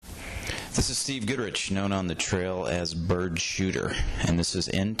This is Steve Goodrich, known on the trail as Bird Shooter, and this is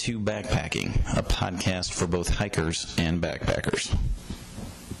N2 Backpacking, a podcast for both hikers and backpackers.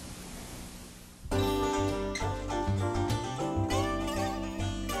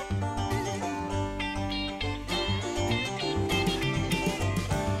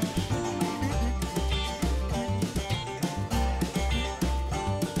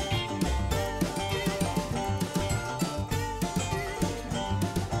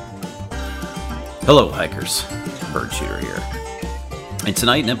 Hello hikers, Bird Shooter here. And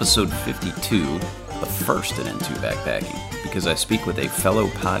tonight in episode 52, the first in N2 Backpacking, because I speak with a fellow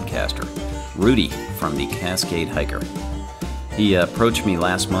podcaster, Rudy from the Cascade Hiker. He approached me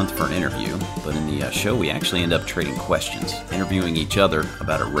last month for an interview, but in the show we actually end up trading questions, interviewing each other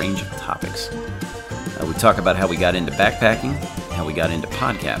about a range of topics. We talk about how we got into backpacking, how we got into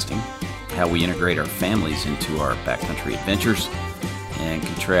podcasting, how we integrate our families into our backcountry adventures, and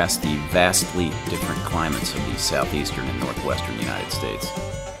contrast the vastly different climates of the southeastern and northwestern United States.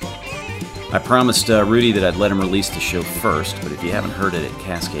 I promised Rudy that I'd let him release the show first, but if you haven't heard it at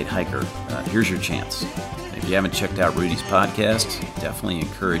Cascade Hiker, here's your chance. And if you haven't checked out Rudy's podcast, definitely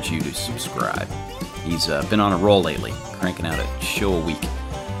encourage you to subscribe. He's been on a roll lately, cranking out a show a week,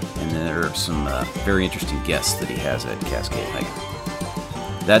 and there are some very interesting guests that he has at Cascade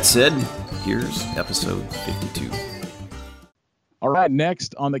Hiker. That said, here's episode 52. All right,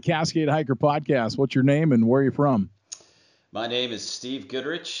 next on the Cascade Hiker podcast, what's your name and where are you from? My name is Steve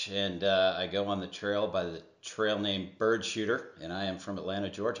Goodrich, and I go on the trail by the trail name Bird Shooter, and I am from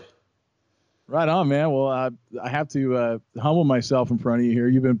Atlanta, Georgia. Right on, man. Well, I have to humble myself in front of you here.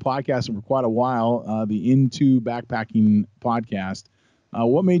 You've been podcasting for quite a while, the N2 Backpacking podcast.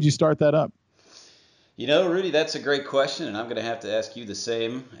 What made you start that up? You know, Rudy, that's a great question, and I'm going to have to ask you the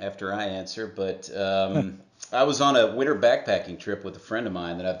same after I answer, but I was on a winter backpacking trip with a friend of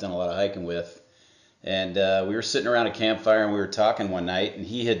mine that I've done a lot of hiking with, and we were sitting around a campfire and we were talking one night, and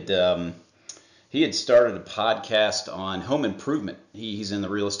he had started a podcast on home improvement. He's in the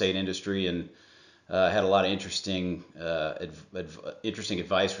real estate industry and had a lot of interesting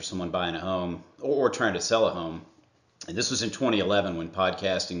advice for someone buying a home or trying to sell a home. And this was in 2011 when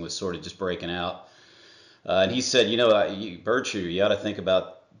podcasting was sort of just breaking out. And he said, Bird Shooter, you ought to think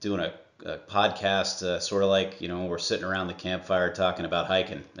about doing a podcast, sort of like, we're sitting around the campfire talking about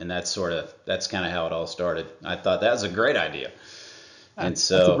hiking. And that's kind of how it all started. I thought that was a great idea. And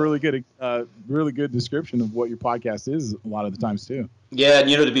so that's a really good description of what your podcast is a lot of the times too. Yeah. And,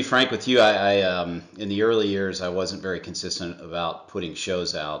 to be frank with you, I in the early years, I wasn't very consistent about putting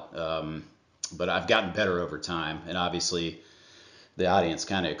shows out. But I've gotten better over time. And obviously the audience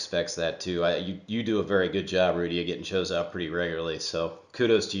kind of expects that too. You do a very good job, Rudy, of getting shows out pretty regularly. So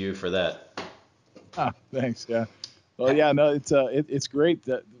kudos to you for that. Thanks. Yeah. Well, yeah, no, it's great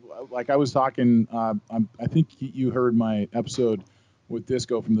that, like I was talking, I think you heard my episode with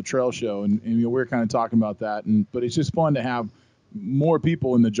Disco from the Trail Show, and we were kind of talking about that. But it's just fun to have more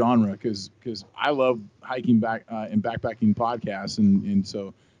people in the genre because I love hiking and backpacking podcasts, and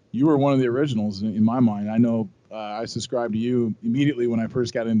so you were one of the originals in my mind. I know. I subscribed to you immediately when I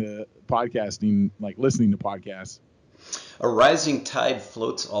first got into podcasting, like listening to podcasts. A rising tide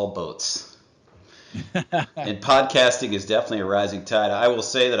floats all boats. And podcasting is definitely a rising tide. I will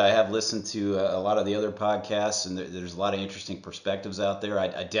say that I have listened to a lot of the other podcasts, and there's a lot of interesting perspectives out there.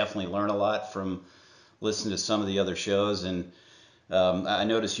 I definitely learn a lot from listening to some of the other shows. And I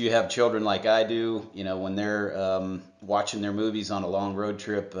notice you have children like I do, when they're watching their movies on a long road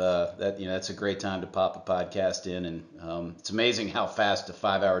trip, that's a great time to pop a podcast in. And it's amazing how fast a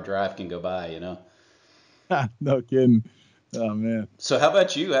 5-hour drive can go by, No kidding. Oh, man. So how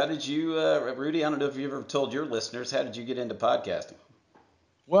about you? How did you, Rudy, I don't know if you ever told your listeners, how did you get into podcasting?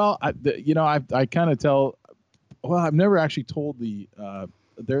 Well, I kind of tell, I've never actually told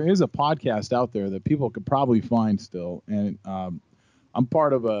there is a podcast out there that people could probably find still. And I'm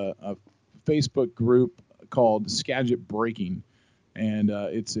part of a Facebook group called Skagit Breaking, and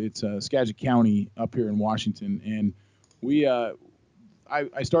it's Skagit County up here in Washington. And we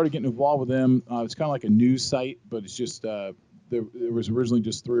I started getting involved with them. It's kind of like a news site, but it's just there was originally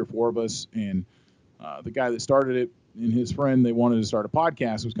just 3 or 4 of us, and the guy that started it and his friend, they wanted to start a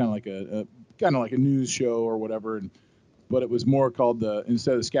podcast. It was kind of like a news show or whatever, but it was more called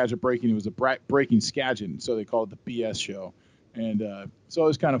instead of Skagit Breaking, it was a Breaking Skagit, so they called it the BS show. And so it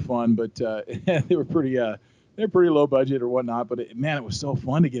was kind of fun, but they were pretty low budget or whatnot. But it was so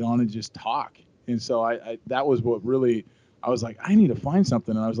fun to get on and just talk. And so I that was what really, I was like, I need to find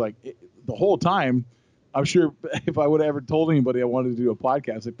something. And I was like, the whole time, I'm sure if I would have ever told anybody I wanted to do a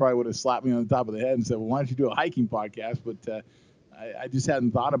podcast, they probably would have slapped me on the top of the head and said, well, why don't you do a hiking podcast? But I just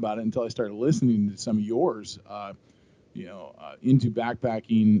hadn't thought about it until I started listening to some of yours. Into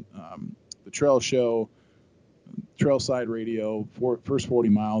backpacking, the trail show, Trailside Radio, first 40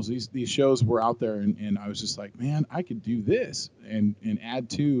 miles. These shows were out there, and I was just like, man, I could do this and add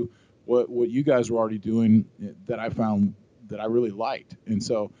to what you guys were already doing that I found that I really liked. And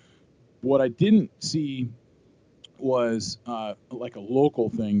so what I didn't see was like a local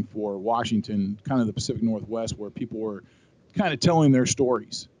thing for Washington, kind of the Pacific Northwest, where people were kind of telling their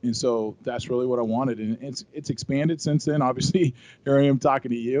stories. And so that's really what I wanted. And it's expanded since then. Obviously, here I am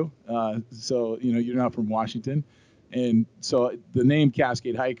talking to you. So, you're not from Washington. And so the name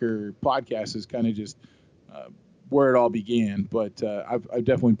Cascade Hiker Podcast is kind of just where it all began. But I've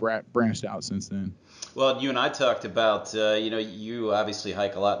definitely branched out since then. Well, you and I talked about, you obviously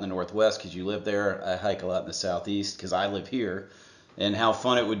hike a lot in the Northwest because you live there. I hike a lot in the Southeast because I live here. And how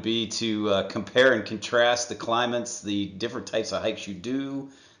fun it would be to compare and contrast the climates, the different types of hikes you do,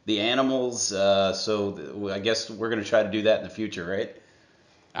 the animals. So I guess we're going to try to do that in the future, right?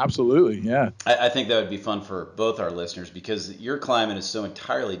 Absolutely, yeah. I think that would be fun for both our listeners because your climate is so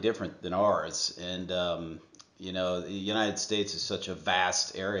entirely different than ours. And, the United States is such a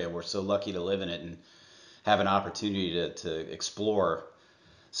vast area. We're so lucky to live in it and have an opportunity to explore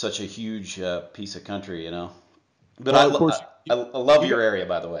such a huge piece of country, But Well, of course, I love your area,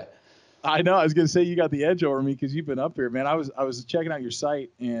 by the way. I know. I was going to say you got the edge over me because you've been up here, man. I was checking out your site,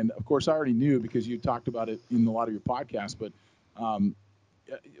 and of course, I already knew because you talked about it in a lot of your podcasts. But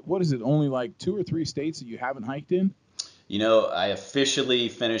what is it? Only like 2 or 3 states that you haven't hiked in? I officially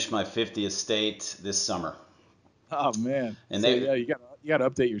finished my 50th state this summer. Oh man! And you got to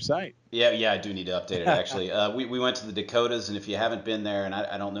update your site. Yeah, I do need to update it actually. We went to the Dakotas, and if you haven't been there, and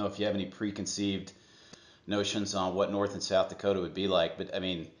I don't know if you have any preconceived notions on what North and South Dakota would be like, but I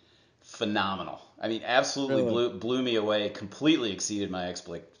mean, phenomenal. I mean, absolutely Really? blew me away. Completely exceeded my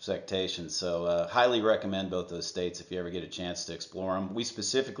expectations. So highly recommend both those states if you ever get a chance to explore them. We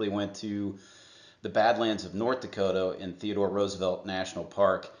specifically went to the Badlands of North Dakota in Theodore Roosevelt National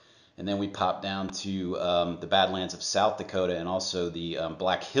Park. And then we popped down to the Badlands of South Dakota and also the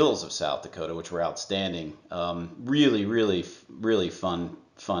Black Hills of South Dakota, which were outstanding. Really, really, really fun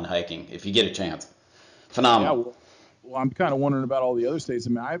hiking if you get a chance. Phenomenal. Yeah. Well, I'm kind of wondering about all the other states. I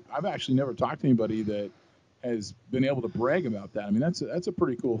mean, I've actually never talked to anybody that has been able to brag about that. I mean, that's a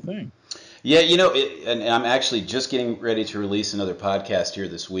pretty cool thing. Yeah, and I'm actually just getting ready to release another podcast here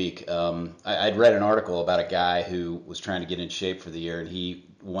this week. I'd read an article about a guy who was trying to get in shape for the year, and he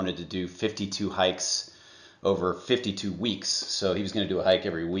wanted to do 52 hikes over 52 weeks. So he was going to do a hike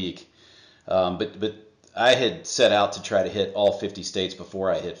every week. But I had set out to try to hit all 50 states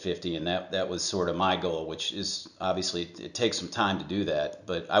before I hit 50, and that was sort of my goal, which is obviously it takes some time to do that.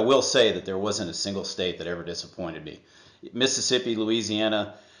 But I will say that there wasn't a single state that ever disappointed me. Mississippi,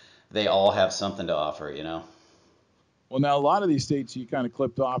 Louisiana, they all have something to offer, Well, now a lot of these states you kind of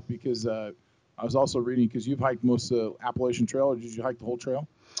clipped off because I was also reading because you've hiked most of the Appalachian Trail, or did you hike the whole trail?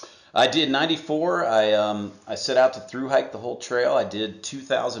 I did 94. I set out to through hike the whole trail. I did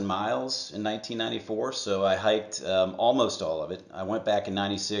 2,000 miles in 1994, so I hiked almost all of it. I went back in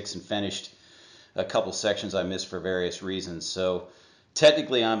 96 and finished a couple sections I missed for various reasons. So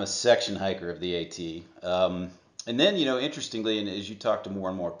technically, I'm a section hiker of the AT. And then, interestingly, and as you talk to more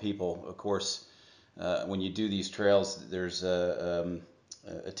and more people, of course, when you do these trails, there's a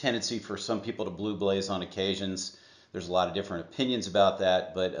tendency for some people to blue blaze on occasions. There's a lot of different opinions about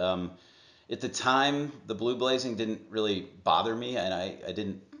that, but at the time, the blue blazing didn't really bother me, and I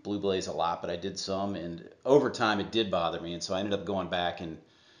didn't blue blaze a lot, but I did some, and over time it did bother me, and so I ended up going back and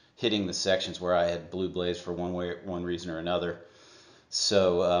hitting the sections where I had blue blazed for one reason or another.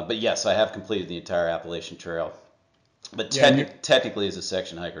 So, but yes, I have completed the entire Appalachian Trail, but technically as a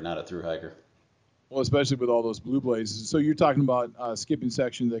section hiker, not a through hiker. Well, especially with all those blue blazes. So you're talking about skipping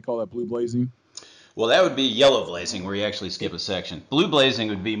sections. They call that blue blazing. Well, that would be yellow blazing, where you actually skip a section. Blue blazing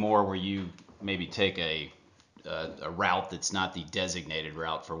would be more where you maybe take a route that's not the designated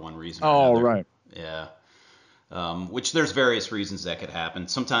route for one reason or another. Oh, right. Yeah. Which there's various reasons that could happen.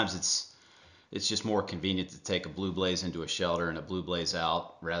 Sometimes it's just more convenient to take a blue blaze into a shelter and a blue blaze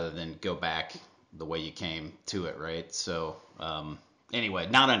out rather than go back the way you came to it, right? So anyway,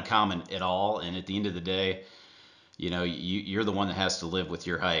 not uncommon at all. And at the end of the day, you're the one that has to live with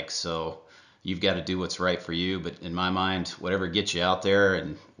your hike. So you've got to do what's right for you. But in my mind, whatever gets you out there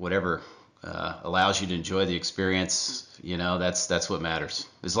and whatever allows you to enjoy the experience, that's what matters.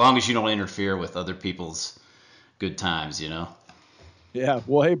 As long as you don't interfere with other people's good times, Yeah.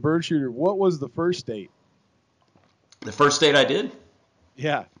 Well, hey, bird shooter, what was the first state? The first state I did?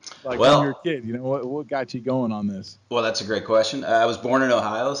 Yeah. Like when you're a Well, kid, what got you going on this? well, that's a great question. I was born in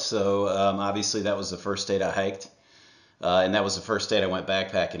Ohio, so obviously that was the first state I hiked, and that was the first state I went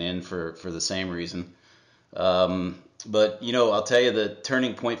backpacking in for the same reason. But I'll tell you the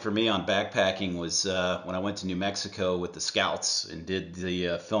turning point for me on backpacking was when I went to New Mexico with the Scouts and did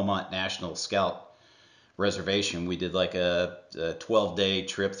the Philmont National Scout Reservation. We did like a 12-day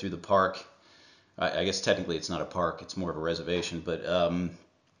trip through the park. I guess technically it's not a park; it's more of a reservation. But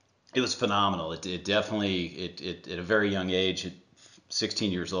it was phenomenal. It definitely at a very young age, at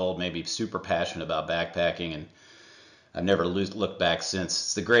 16 years old, made me super passionate about backpacking, and I've never looked back since.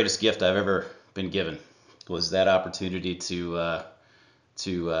 It's the greatest gift I've ever been given. Was that opportunity to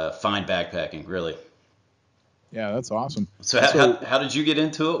find backpacking, really. Yeah, that's awesome. So So, how did you get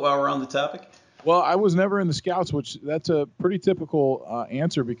into it while we're on the topic? well, I was never in the Scouts, which that's a pretty typical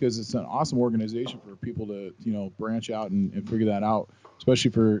answer because it's an awesome organization for people to branch out and figure that out,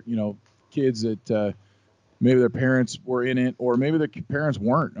 especially for kids that maybe their parents were in it or maybe their parents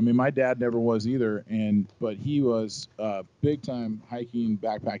weren't. I mean, my dad never was either, but he was a big time hiking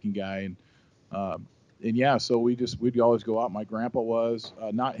backpacking guy, and yeah, so we'd always go out. My grandpa was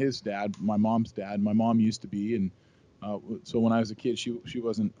not his dad, my mom's dad. My mom used to be, and so when I was a kid, she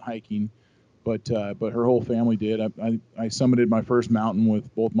wasn't hiking, but her whole family did. I summited my first mountain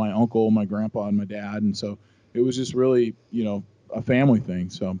with both my uncle, my grandpa, and my dad, and so it was just really a family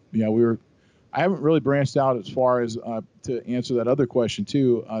thing. So yeah, I haven't really branched out as far as to answer that other question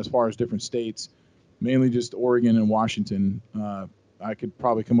too, as far as different states, mainly just Oregon and Washington. I could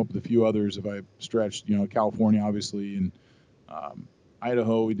probably come up with a few others if I stretched. California obviously, and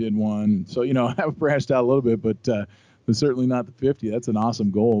Idaho we did one. So I've branched out a little bit, but certainly not the 50. That's an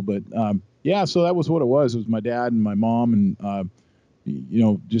awesome goal. But yeah, so that was what it was. It was my dad and my mom, and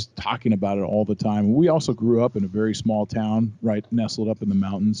just talking about it all the time. We also grew up in a very small town, right, nestled up in the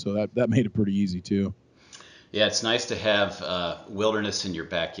mountains, so that made it pretty easy too. Yeah, it's nice to have wilderness in your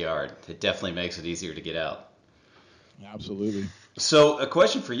backyard. It definitely makes it easier to get out. Absolutely. So, a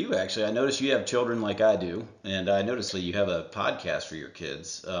question for you, actually. I noticed you have children like I do, and I noticed that you have a podcast for your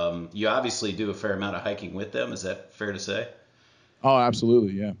kids. You obviously do a fair amount of hiking with them. Is that fair to say? Oh,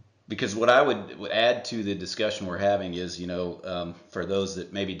 absolutely, yeah. Because what I would add to the discussion we're having is, for those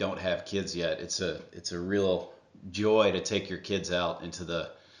that maybe don't have kids yet, it's a real joy to take your kids out into the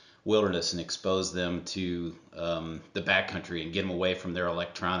wilderness and expose them to the backcountry and get them away from their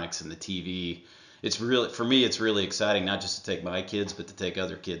electronics and the TV. It's really, for me, it's really exciting, not just to take my kids, but to take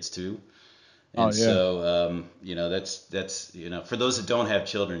other kids too. Oh And yeah. so, that's for those that don't have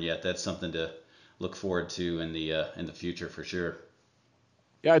children yet, that's something to look forward to in the future for sure.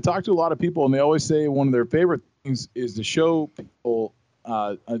 Yeah, I talk to a lot of people, and they always say one of their favorite things is to show people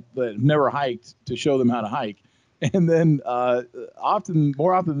that have never hiked to show them how to hike. And then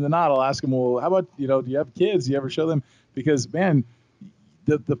more often than not, I'll ask them, well, how about do you have kids? Do you ever show them? Because man,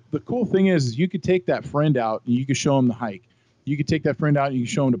 the cool thing is you could take that friend out and you could show them the hike. You could take that friend out and you can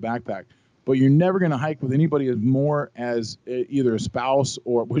show them the backpack. But you're never going to hike with anybody as more as either a spouse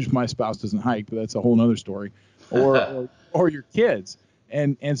or which my spouse doesn't hike, but that's a whole other story, or your kids.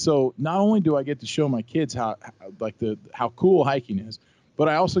 And so not only do I get to show my kids how cool hiking is, but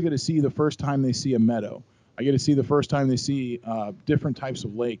I also get to see the first time they see a meadow. I get to see the first time they see different types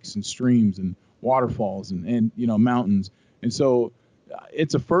of lakes and streams and waterfalls and mountains. And so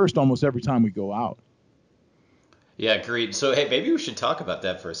it's a first almost every time we go out. Yeah, agreed. So, hey, maybe we should talk about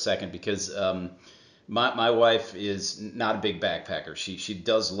that for a second because my wife is not a big backpacker. She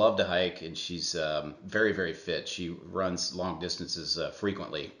does love to hike and she's very, very fit. She runs long distances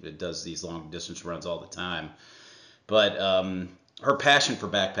frequently. It does these long distance runs all the time. But her passion for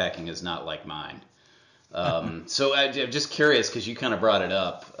backpacking is not like mine. So I'm just curious because you kind of brought it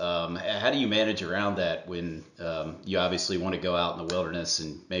up. How do you manage around that when you obviously want to go out in the wilderness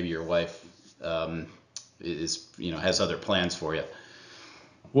and maybe your wife has other plans for you?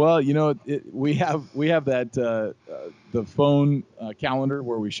 Well, we have that the phone calendar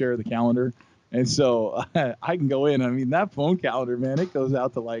where we share the calendar, and so I can go in. I mean, that phone calendar, man, it goes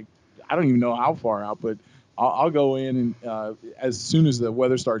out to like I don't even know how far out, but I'll go in and as soon as the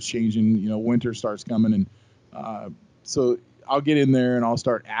weather starts changing, winter starts coming, and so I'll get in there and I'll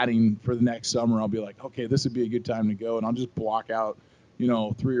start adding for the next summer. I'll be like, okay, this would be a good time to go, and I'll just block out 3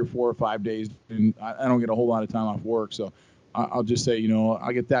 or 4 or 5 days, and I don't get a whole lot of time off work, so I'll just say,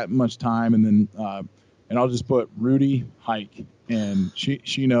 I get that much time, and then and I'll just put Rudy hike, and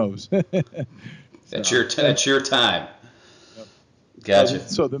she knows. That's your time. Yep. Gotcha.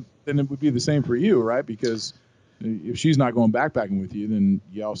 So then it would be the same for you, right? Because if she's not going backpacking with you, then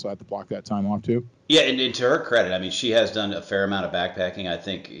you also have to block that time off too. Yeah, and to her credit, I mean, she has done a fair amount of backpacking. I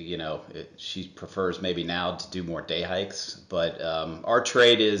think, she prefers maybe now to do more day hikes. But our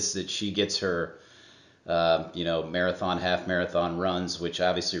trade is that she gets her, marathon, half marathon runs, which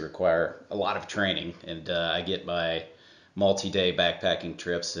obviously require a lot of training. And I get my multi-day backpacking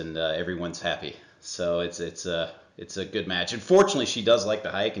trips, and everyone's happy. So it's a good match. And fortunately, she does like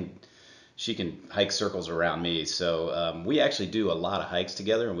to hike, and she can hike circles around me. So we actually do a lot of hikes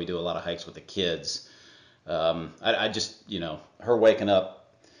together, and we do a lot of hikes with the kids. I just, her waking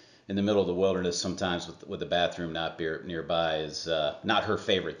up in the middle of the wilderness sometimes with the bathroom not nearby is not her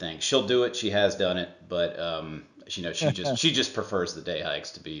favorite thing. She'll do it. She has done it, but she just prefers the day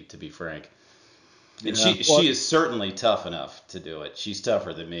hikes, to be frank. And she is certainly tough enough to do it. She's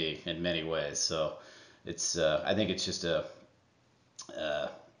tougher than me in many ways. So it's I think it's just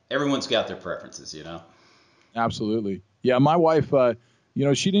everyone's got their preferences, Absolutely. Yeah, my wife,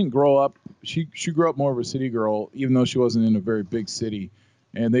 she didn't grow up. She grew up more of a city girl, even though she wasn't in a very big city.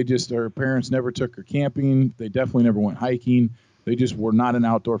 And her parents never took her camping. They definitely never went hiking. They just were not an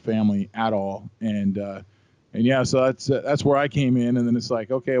outdoor family at all. And yeah, so that's where I came in. And then it's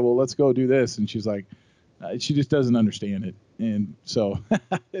like, okay, well, let's go do this. And she's like, she just doesn't understand it. And so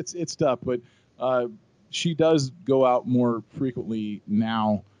it's tough. But she does go out more frequently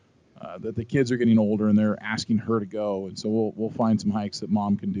now. That the kids are getting older and they're asking her to go, and so we'll find some hikes that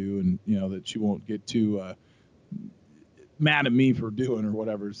mom can do, and that she won't get too mad at me for doing or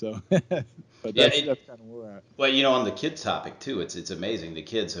whatever. So, but that's kind of where we're at. Well, on the kids topic too, it's amazing. The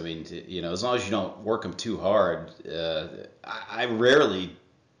kids, I mean, as long as you don't work them too hard, I rarely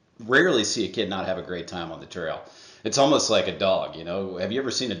see a kid not have a great time on the trail. It's almost like a dog. Have you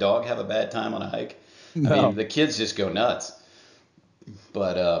ever seen a dog have a bad time on a hike? No. I mean, the kids just go nuts.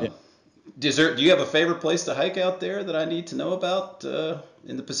 But Yeah. do you have a favorite place to hike out there that I need to know about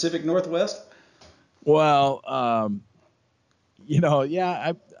in the Pacific Northwest? Well,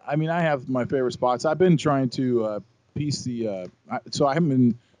 yeah, I mean, I have my favorite spots. I've been trying to piece so I haven't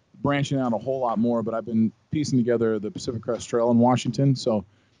been branching out a whole lot more, but I've been piecing together the Pacific Crest Trail in Washington. So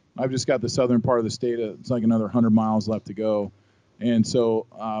I've just got the southern part of the state. It's like another 100 miles left to go. And so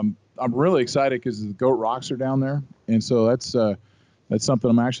I'm really excited because the Goat Rocks are down there. And so that's something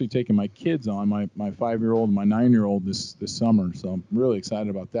I'm actually taking my kids on, my 5-year-old and my 9-year-old this summer. So I'm really excited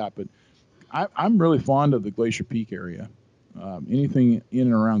about that. But I'm really fond of the Glacier Peak area. Anything in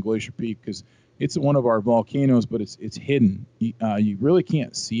and around Glacier Peak, because it's one of our volcanoes, but it's hidden. You really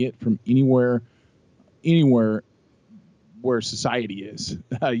can't see it from anywhere where society is.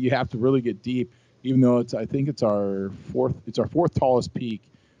 You have to really get deep, even though I think it's our fourth tallest peak,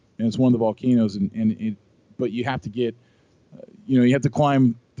 and it's one of the volcanoes. But you have to get, you have to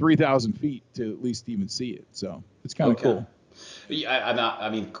climb 3,000 feet to at least even see it. So it's kind of cool. I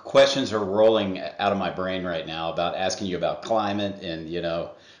mean, questions are rolling out of my brain right now about asking you about climate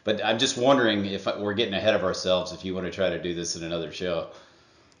but I'm just wondering if we're getting ahead of ourselves, if you want to try to do this in another show.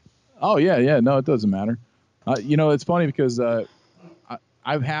 Oh, yeah. No, it doesn't matter. It's funny because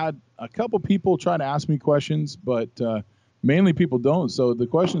I've had a couple people try to ask me questions, but mainly people don't. So the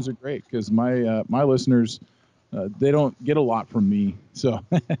questions are great because my listeners, they don't get a lot from me. So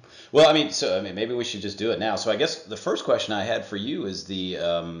well, I mean, maybe we should just do it now. So I guess the first question I had for you is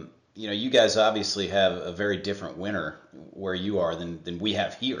you guys obviously have a very different winter where you are than we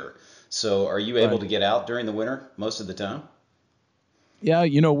have here. So are you able to get out during the winter most of the time? Yeah,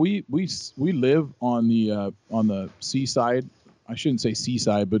 we live on the seaside. I shouldn't say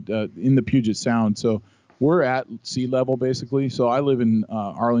seaside, but in the Puget Sound. So we're at sea level basically. So I live in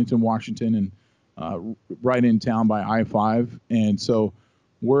Arlington, Washington, and right in town by I-5, and so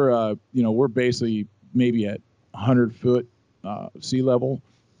we're basically maybe at 100-foot sea level,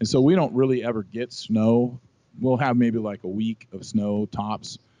 and so we don't really ever get snow. We'll have maybe like a week of snow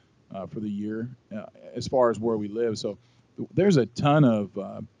tops for the year as far as where we live. So there's a ton of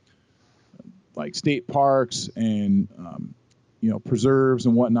like state parks and preserves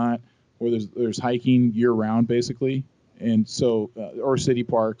and whatnot where there's hiking year round basically, and so or city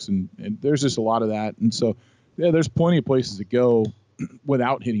parks and there's just a lot of that, and so yeah, there's plenty of places to go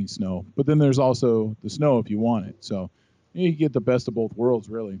without hitting snow, but then there's also the snow if you want it. So you get the best of both worlds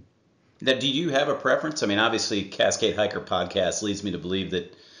really. Now, do you have a preference? I mean, obviously Cascade Hiker Podcast leads me to believe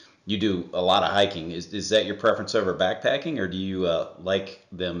that you do a lot of hiking. Is that your preference over backpacking, or do you like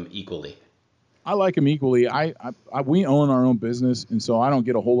them equally? I like them equally. We own our own business, and so I don't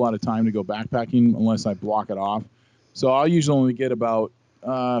get a whole lot of time to go backpacking unless I block it off. So I'll usually only get about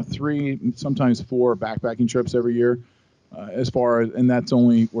 3, sometimes 4 backpacking trips every year. And that's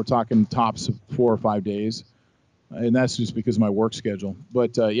only, we're talking tops of 4 or 5 days. and that's just because of my work schedule.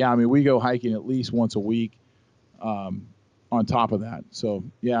 But yeah, I mean, we go hiking at least once a week. On top of that, so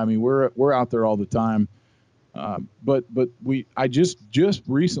yeah, I mean, we're out there all the time. But I just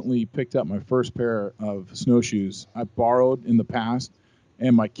recently picked up my first pair of snowshoes. I borrowed in the past,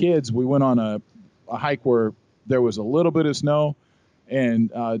 and my kids, we went on a hike where there was a little bit of snow, and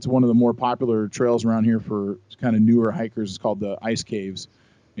it's one of the more popular trails around here for kind of newer hikers. It's called the Ice Caves,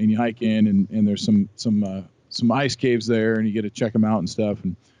 and you hike in, and there's some ice caves there, and you get to check them out and stuff.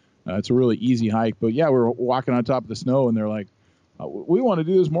 And it's a really easy hike. But yeah, we were walking on top of the snow, and they're like, we want to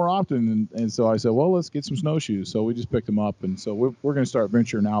do this more often. And so I said, well, let's get some snowshoes. So we just picked them up. And so we're going to start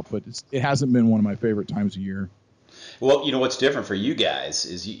venturing out, but it hasn't been one of my favorite times of year. Well, what's different for you guys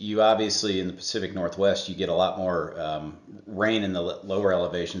is you obviously in the Pacific Northwest, you get a lot more rain in the lower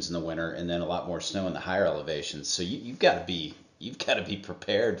elevations in the winter, and then a lot more snow in the higher elevations. So you've got to be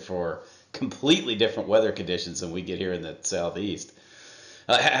prepared for completely different weather conditions than we get here in the Southeast.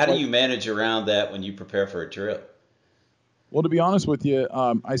 How do you manage around that when you prepare for a trip? Well, to be honest with you,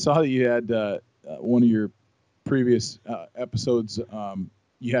 I saw that you had one of your previous episodes.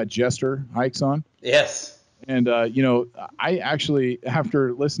 You had Jester hikes on. Yes. And I actually,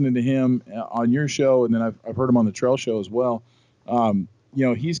 after listening to him on your show, and then I've heard him on the trail show as well.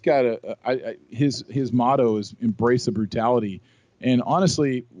 He's got his motto is embrace the brutality. And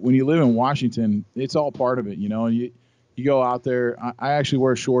honestly, when you live in Washington, it's all part of it. And you go out there. I actually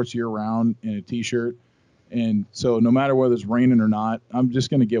wear shorts year round and a t-shirt. And so no matter whether it's raining or not, I'm just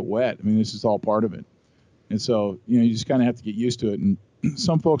going to get wet. I mean, this is all part of it. And so, you just kind of have to get used to it. And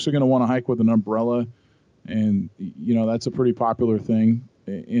some folks are going to want to hike with an umbrella, and, that's a pretty popular thing.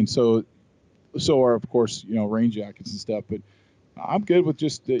 And so are, of course, rain jackets and stuff. But I'm good with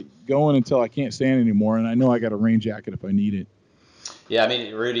just going until I can't stand anymore. And I know I got a rain jacket if I need it. Yeah, I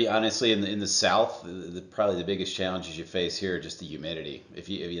mean, Rudy, honestly, in the South, probably the biggest challenges you face here are just the humidity. If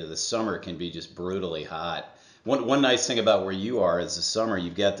the summer can be just brutally hot. One nice thing about where you are is the summer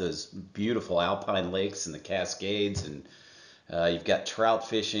you've got those beautiful alpine lakes and the Cascades, and you've got trout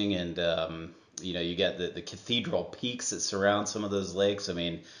fishing, and you got the cathedral peaks that surround some of those lakes. I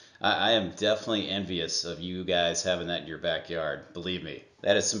mean, I am definitely envious of you guys having that in your backyard. Believe me,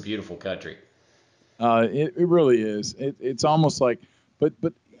 that is some beautiful country. It really is. It's almost like, but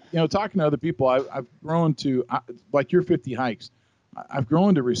talking to other people, I've grown to like your 50 hikes. I've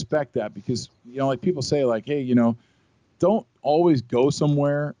grown to respect that because like people say like, hey, don't always go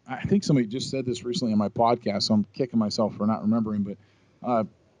somewhere. I think somebody just said this recently on my podcast, so I'm kicking myself for not remembering. But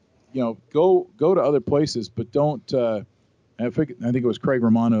go to other places, but don't. I think it was Craig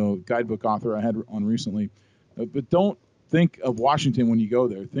Romano, guidebook author I had on recently. But don't think of Washington when you go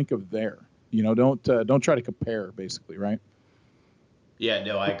there. Think of there. Don't try to compare, basically, right? Yeah,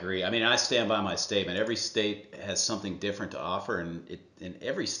 no, I agree. I mean, I stand by my statement. Every state has something different to offer, and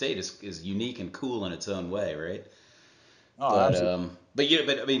every state is unique and cool in its own way, right? Oh, absolutely.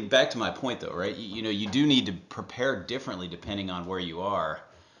 But I mean, back to my point though, right? You do need to prepare differently depending on where you are,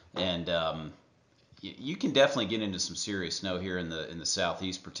 and you can definitely get into some serious snow here in the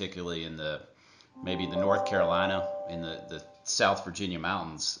Southeast, particularly maybe the North Carolina, in the South Virginia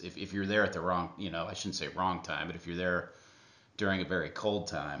mountains. If you're there at the wrong, I shouldn't say wrong time, but if you're there during a very cold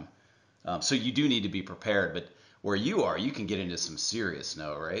time, so you do need to be prepared. But where you are, you can get into some serious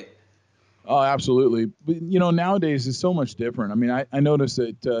snow, right? Oh, absolutely. But nowadays it's so much different. I mean, I noticed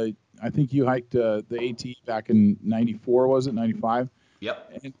that I think you hiked the AT back in '94, was it '95?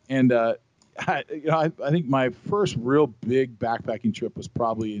 Yep. And I think my first real big backpacking trip was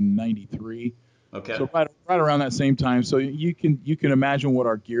probably in '93. Okay. So right around that same time. So you can imagine what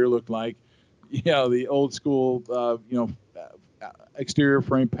our gear looked like. The old school, exterior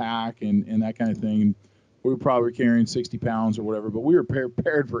frame pack and that kind of thing. And we were probably carrying 60 pounds or whatever, but we were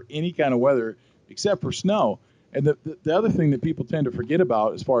prepared for any kind of weather except for snow. And the other thing that people tend to forget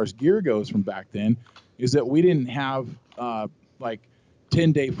about as far as gear goes from back then is that we didn't have like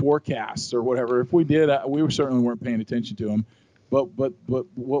 10-day forecasts or whatever. If we did, we certainly weren't paying attention to them. But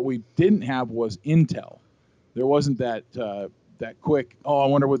what we didn't have was intel. There wasn't that quick, I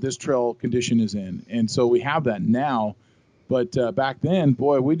wonder what this trail condition is in. And so we have that now. But back then,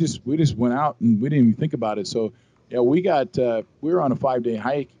 boy, we just went out and we didn't even think about it. So yeah, we were on a 5-day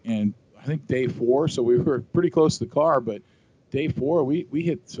hike, and I think day 4, so we were pretty close to the car. But day 4, we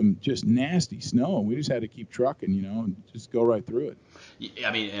hit some just nasty snow. We just had to keep trucking, and just go right through it.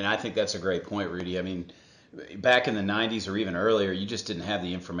 I mean, and I think that's a great point, Rudy. I mean, back in the 90s or even earlier, you just didn't have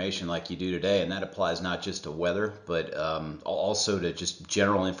the information like you do today, and that applies not just to weather, but also to just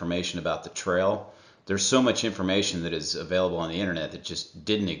general information about the trail. There's so much information that is available on the internet that just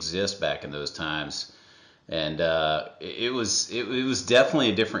didn't exist back in those times. And it was definitely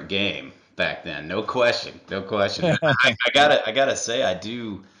a different game back then, no question, no question. But I gotta say, I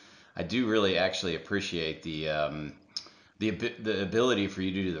do really actually appreciate the ability for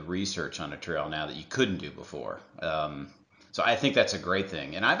you to do the research on a trail now that you couldn't do before. So I think that's a great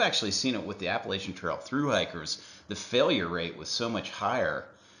thing, and I've actually seen it with the Appalachian Trail through hikers. The failure rate was so much higher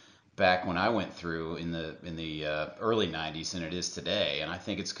back when I went through in the early '90s than it is today, and I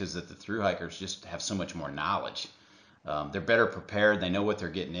think it's because that the through hikers just have so much more knowledge. They're better prepared. They know what they're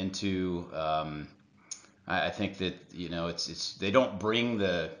getting into. I think that it's they don't bring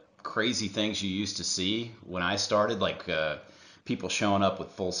the crazy things you used to see when I started, like people showing up with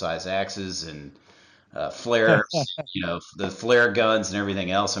full size axes and flares, the flare guns and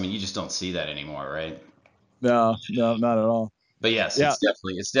everything else. I mean, you just don't see that anymore, right? No, no, not at all. But yes, Yeah.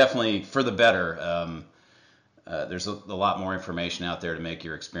 it's definitely for the better. There's a lot more information out there to make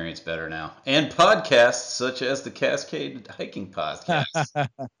your experience better now, and podcasts such as the Cascade Hiking Podcast,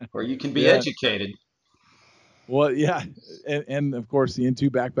 where you can be Yeah. educated. Well, yeah, and of course the Into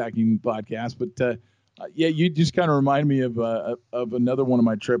Backpacking podcast. But yeah, you just kind of remind me of another one of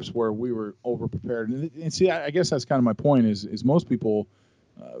my trips where we were over prepared. And see, I guess that's kind of my point. Is most people,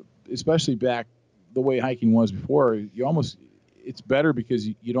 especially back the way hiking was before, you almost it's better because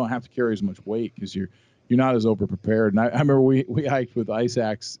you don't have to carry as much weight because you're not as over prepared. And I remember we hiked with ice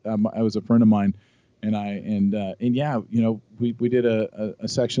axe. I was a friend of mine. And yeah, we did a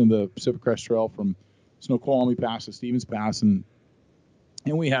section of the Pacific Crest Trail from Snoqualmie Pass to Stevens Pass, and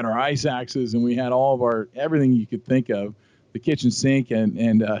we had our ice axes and we had all of our everything you could think of, the kitchen sink,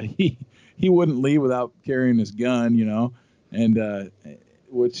 and he wouldn't leave without carrying his gun, and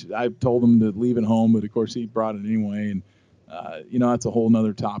which I told him to leave at home, but of course he brought it anyway, and that's a whole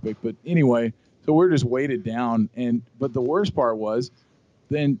nother topic. But anyway, so we're just weighted down, but the worst part was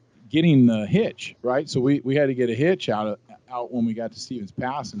then getting the hitch, right? So we had to get a hitch out when we got to Stevens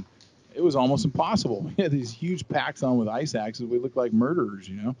Pass, and it was almost impossible. We had these huge packs on with ice axes. We looked like murderers.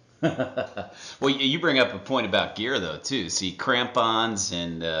 Well, you bring up a point about gear though too. See, crampons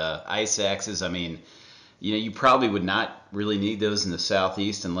and ice axes. I mean, you probably would not really need those in the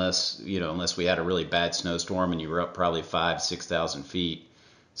southeast unless we had a really bad snowstorm and you were up probably 5,000 to 6,000 feet.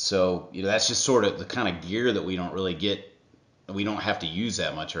 So that's just sort of the kind of gear that we don't really get. We don't have to use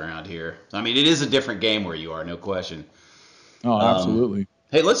that much around here. I mean, it is a different game where you are, no question. Oh, Um, absolutely.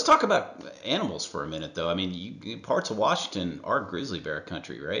 hey, let's talk about animals for a minute, though. I mean, parts of Washington are grizzly bear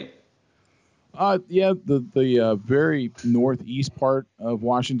country, right? Yeah, the very northeast part of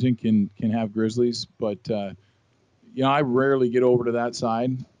Washington can have grizzlies, but I rarely get over to that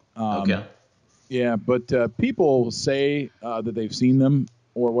side. Okay. Yeah, but people say that they've seen them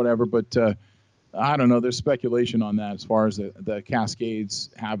or whatever, but I don't know. There's speculation on that as far as the Cascades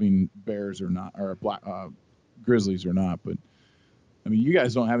having bears or not, or black grizzlies or not. But I mean, you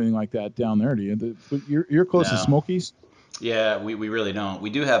guys don't have anything like that down there, do you? But you're close to No. Smokies. Yeah, we really don't. We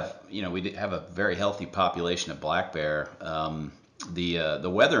do have, we have a very healthy population of black bear.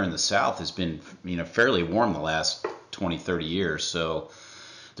 The weather in the south has been, fairly warm the last 20, 30 years. So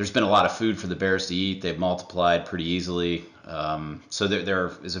there's been a lot of food for the bears to eat. They've multiplied pretty easily. So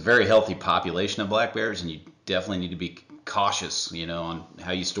there is a very healthy population of black bears, and you definitely need to be cautious, on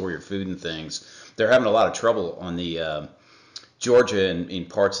how you store your food and things. They're having a lot of trouble on the Georgia and in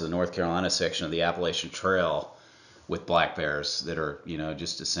parts of the North Carolina section of the Appalachian Trail with black bears that are,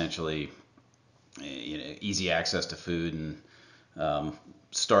 just essentially, easy access to food and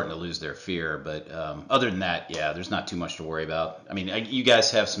starting to lose their fear. But other than that, yeah, there's not too much to worry about. I mean, you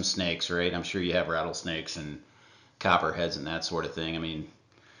guys have some snakes, right? I'm sure you have rattlesnakes and copperheads and that sort of thing. I mean,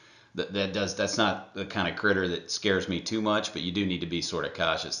 that's not the kind of critter that scares me too much, but you do need to be sort of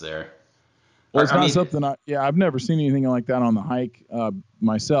cautious there. Well, it's I not mean, something I've never seen anything like that on the hike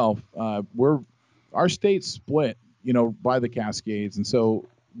myself. Our state's split, by the Cascades, and so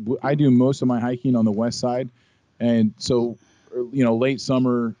I do most of my hiking on the west side, and so late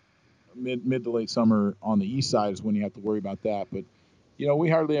summer, mid to late summer on the east side is when you have to worry about that. But we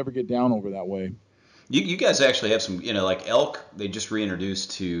hardly ever get down over that way. you guys actually have some, like elk. They just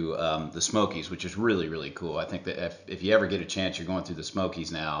reintroduced to the Smokies, which is really, really cool. I think that if you ever get a chance, you're going through the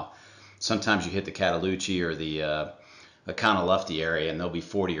Smokies now. Sometimes you hit the Cataloochee or the Lufty area, and there'll be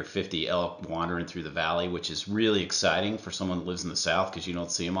 40 or 50 elk wandering through the valley, which is really exciting for someone that lives in the South because you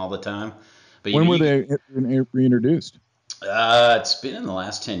don't see them all the time. But When were they reintroduced? it's been in the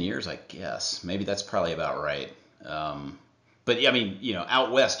last 10 years, I guess. Maybe that's probably about right. But yeah, I mean,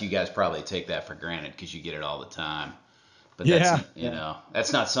 out west, you guys probably take that for granted because you get it all the time. But that's, Yeah, yeah.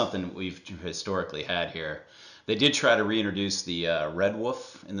 that's not something we've historically had here. They did try to reintroduce the red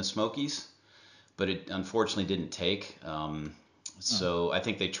wolf in the Smokies, but it unfortunately didn't take. So I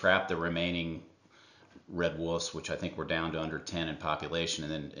think they trapped the remaining red wolves, which I think were down to under 10 in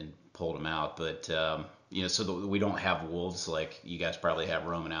population, and pulled them out. But so we don't have wolves like you guys probably have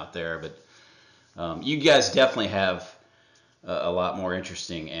roaming out there. But you guys definitely have a lot more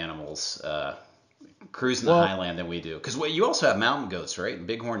interesting animals cruising the highland than we do. Because you also have mountain goats, right? And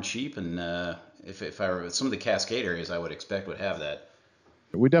bighorn sheep, and if I were some of the Cascade areas, I would expect would have that.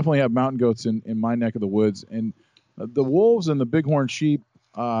 We definitely have mountain goats in my neck of the woods, and the wolves and the bighorn sheep,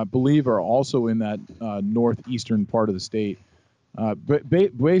 I believe, are also in that northeastern part of the state. But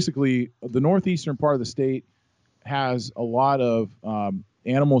basically, the northeastern part of the state has a lot of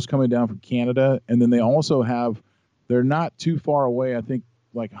animals coming down from Canada, and then they also have, they're not too far away, I think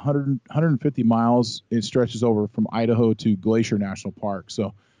like 150 miles it stretches over from Idaho to Glacier National Park.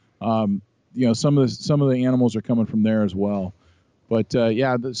 So, some of the animals are coming from there as well. But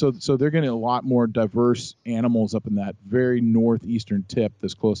so they're getting a lot more diverse animals up in that very northeastern tip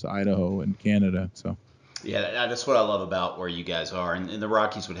that's close to Idaho and Canada. So. Yeah, that's what I love about where you guys are. And the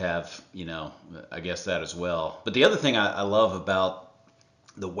Rockies would have, I guess that as well. But the other thing I love about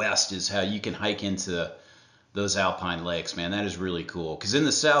the West is how you can hike into those alpine lakes, man. That is really cool. Because in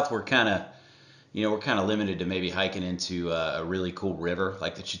the South, we're kind of limited to maybe hiking into a really cool river.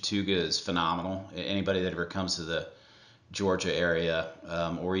 Like the Chattooga is phenomenal. Anybody that ever comes to the Georgia area,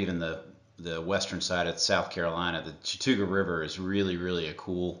 or even the western side of South Carolina, the Chattooga River is really, really a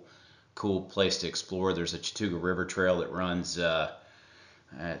cool place to explore. There's a Chattooga River Trail that runs,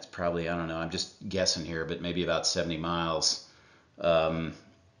 it's probably, I don't know, I'm just guessing here, but maybe about 70 miles.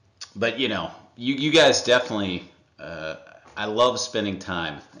 But you guys definitely, I love spending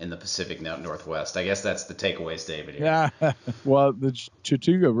time in the Pacific Northwest. I guess that's the takeaways, David, here. Yeah, well, the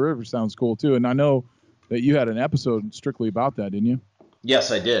Chattooga River sounds cool too, and I know that you had an episode strictly about that, didn't you?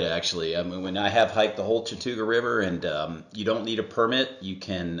 Yes, I did actually. I mean, when I have hiked the whole Chattooga River, and you don't need a permit. You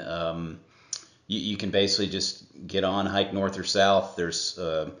can you can basically just get on, hike north or south. There's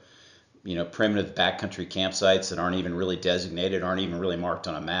primitive backcountry campsites that aren't even really designated, aren't even really marked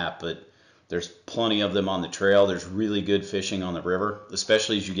on a map, but there's plenty of them on the trail. There's really good fishing on the river,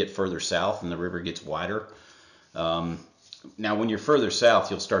 especially as you get further south and the river gets wider. Now, when you're further south,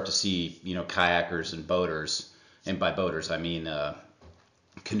 you'll start to see, kayakers and boaters. And by boaters, I mean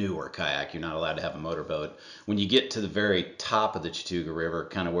canoe or kayak. You're not allowed to have a motorboat. When you get to the very top of the Chattooga River,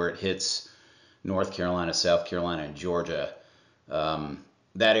 kind of where it hits North Carolina, South Carolina, and Georgia,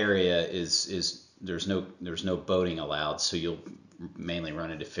 that area is there's no boating allowed. So you'll mainly run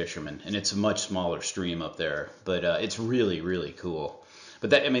into fishermen, and it's a much smaller stream up there. But it's really, really cool.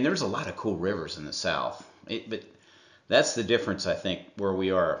 But there's a lot of cool rivers in the South. But that's the difference, I think, where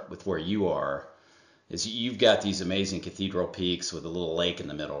we are with where you are, is you've got these amazing cathedral peaks with a little lake in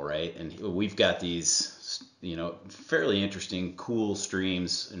the middle, right? And we've got these, fairly interesting, cool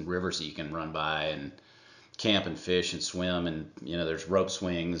streams and rivers that you can run by and camp and fish and swim. And, there's rope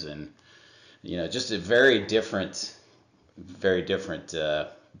swings and, just a very different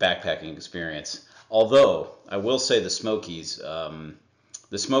backpacking experience. Although I will say the Smokies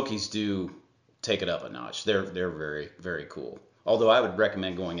do take it up a notch. They're very, very cool. Although I would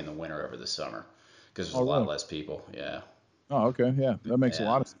recommend going in the winter over the summer because there's a lot less people. Yeah. Oh, okay. Yeah, that makes a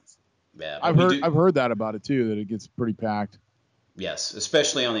lot of sense. Yeah. I've heard that about it too, that it gets pretty packed. Yes,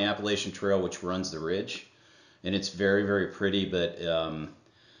 especially on the Appalachian Trail, which runs the ridge, and it's very, very pretty. But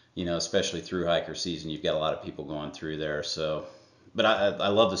especially through hiker season, you've got a lot of people going through there. So, but I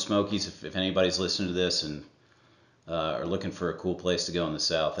love the Smokies. If anybody's listening to this and are looking for a cool place to go in the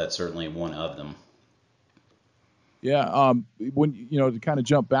South, that's certainly one of them. Yeah, when to kind of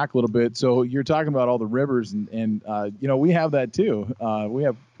jump back a little bit, so you're talking about all the rivers, and we have that too.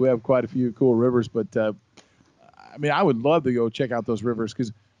 We have quite a few cool rivers, but I would love to go check out those rivers,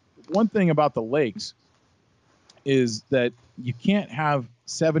 because one thing about the lakes is that you can't have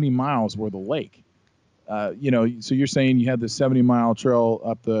 70 miles worth of lake. So you're saying you had the 70-mile trail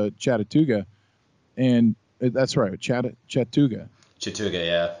up the Chattooga, and that's right, Chattooga. Chattooga,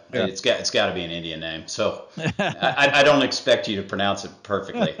 yeah. It's got to be an Indian name. So I don't expect you to pronounce it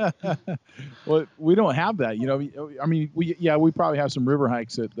perfectly. Well, we don't have that. We probably have some river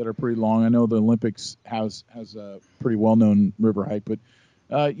hikes that are pretty long. I know the Olympics has a pretty well-known river hike, but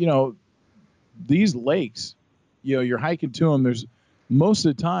these lakes, you're hiking to them. There's most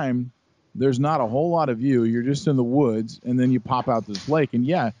of the time there's not a whole lot of view. You're just in the woods, and then you pop out this lake, and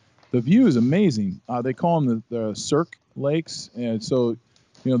the view is amazing. They call them the Cirque lakes, and so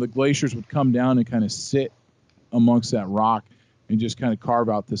the glaciers would come down and kind of sit amongst that rock and just kind of carve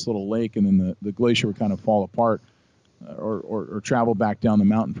out this little lake, and then the glacier would kind of fall apart. or travel back down the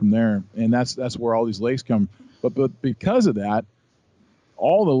mountain from there, and that's where all these lakes come. But because of that,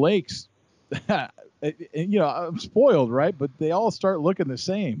 all the lakes, I'm spoiled, right? But they all start looking the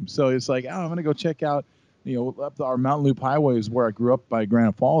same. So it's like, I'm going to go check out, up our Mountain Loop Highway is where I grew up by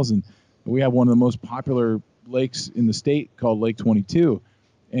Granite Falls, and we have one of the most popular lakes in the state called Lake 22,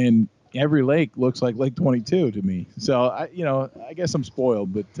 and every lake looks like Lake 22 to me. So I guess I'm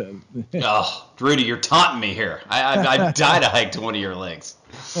spoiled, but Oh, Rudy, you're taunting me here. I've died to hike 20 of your lakes.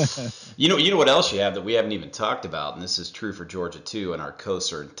 You know what else you have that we haven't even talked about, and this is true for Georgia too, and our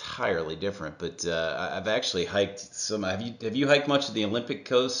coasts are entirely different. But I've actually hiked some. Have you hiked much of the Olympic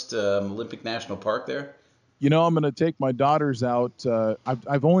Coast, Olympic National Park there? I'm going to take my daughters out.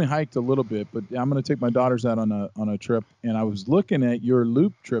 I've only hiked a little bit, but I'm going to take my daughters out on a trip. And I was looking at your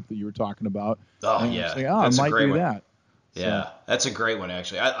loop trip that you were talking about, Oh and I was yeah, like, I that's a might great do one. that. So Yeah, that's a great one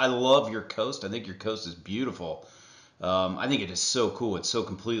actually. I love your coast. I think your coast is beautiful. I think it is so cool. It's so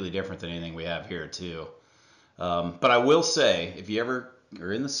completely different than anything we have here too. But I will say, if you ever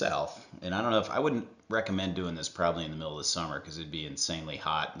are in the South, and I don't know if I wouldn't recommend doing this probably in the middle of the summer because it'd be insanely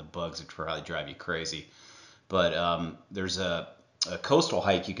hot and the bugs would probably drive you crazy. But there's a coastal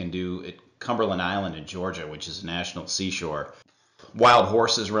hike you can do at Cumberland Island in Georgia, which is a national seashore. Wild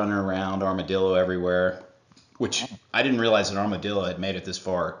horses running around, armadillo everywhere, which I didn't realize an armadillo had made it this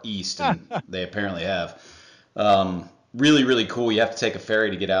far east, and they apparently have. Really, really cool. You have to take a ferry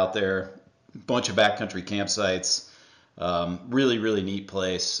to get out there. Bunch of backcountry campsites. Really, really neat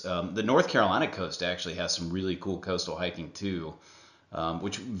place. The North Carolina coast actually has some really cool coastal hiking too,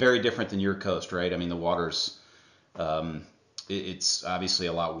 which very different than your coast, right? I mean, the water's it's obviously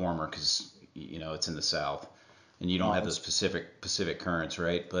a lot warmer because it's in the south, and you don't have those Pacific currents,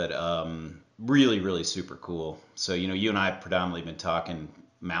 right? But really, really super cool. So you and I have predominantly been talking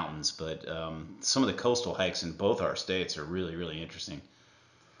mountains, but some of the coastal hikes in both our states are really, really interesting.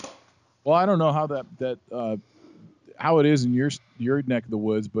 well, I don't know how it is in your neck of the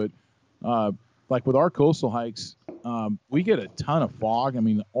woods, but like with our coastal hikes, we get a ton of fog. I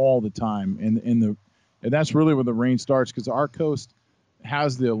mean, all the time, and that's really where the rain starts because our coast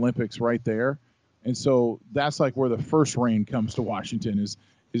has the Olympics right there, and so that's like where the first rain comes to Washington is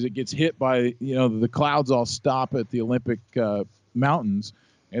it gets hit by the clouds all stop at the Olympic mountains,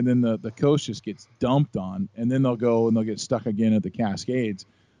 and then the coast just gets dumped on, and then they'll go and they'll get stuck again at the Cascades.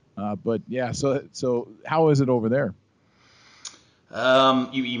 But yeah, so how is it over there?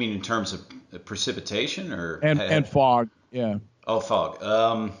 You mean in terms of precipitation or And fog, yeah. oh, fog?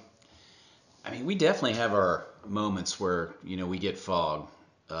 I mean, we definitely have our moments where we get fog.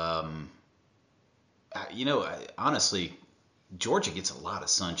 Um, honestly, Georgia gets a lot of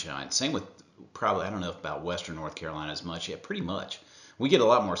sunshine. Same with probably I don't know about Western North Carolina as much. Yeah, pretty much. We get a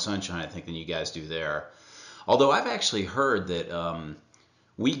lot more sunshine, I think, than you guys do there. Although I've actually heard that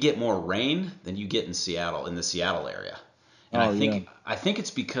we get more rain than you get in Seattle, in the Seattle area. And I Oh yeah. think I think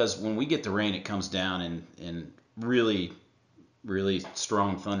it's because when we get the rain, it comes down in really, really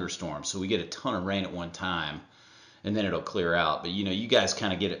strong thunderstorms. So we get a ton of rain at one time, and then it'll clear out. But you guys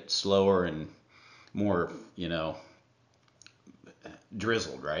kind of get it slower and more,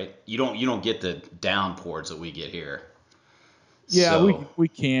 drizzled, right? You don't get the downpours that we get here. Yeah, So, we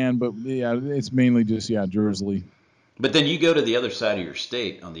can, but yeah, it's mainly just drizzly. but then you go to the other side of your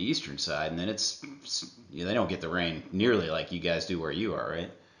state on the eastern side, and then they don't get the rain nearly like you guys do where you are,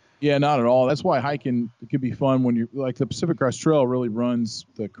 right? Yeah, not at all. That's why hiking it could be fun when you're like the Pacific Crest Trail really runs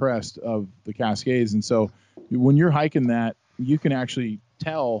the crest of the Cascades, and so when you're hiking that, you can actually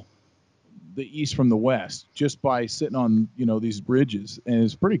tell the east from the west just by sitting on these bridges, and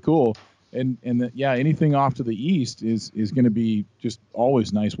it's pretty cool. Yeah, anything off to the east is going to be just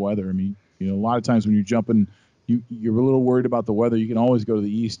always nice weather. I mean, a lot of times when you're jumping, you're a little worried about the weather. You can always go to the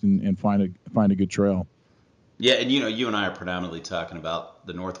east and find a good trail. Yeah, and you and I are predominantly talking about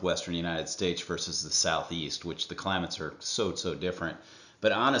the northwestern United States versus the southeast, which the climates are so different.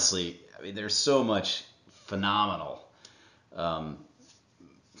 But honestly, I mean, there's so much phenomenal um,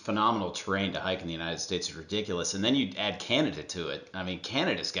 phenomenal terrain to hike in the United States. Is ridiculous. And then you add Canada to it. I mean,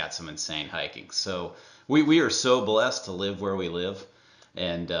 Canada's got some insane hiking. So we are so blessed to live where we live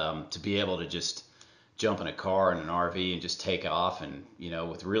and to be able to just jump in a car and an RV and just take off and,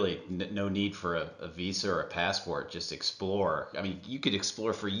 with really no need for a visa or a passport, just explore. I mean, you could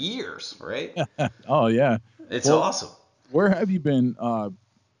explore for years, right? Oh yeah. It's Well, awesome. where have you been?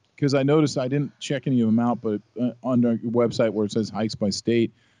 Because I noticed I didn't check any of them out, but on your website where it says hikes by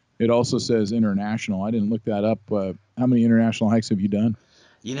state, it also says international. I didn't look that up. How many international hikes have you done?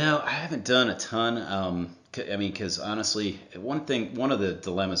 I haven't done a ton. I mean, because honestly, one of the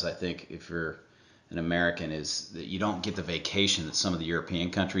dilemmas I think if you're an American is that you don't get the vacation that some of the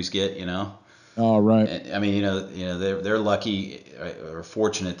European countries get. Oh, right. I mean, they're lucky or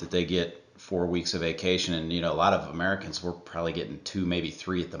fortunate that they get 4 weeks of vacation, and a lot of Americans we're probably getting 2, maybe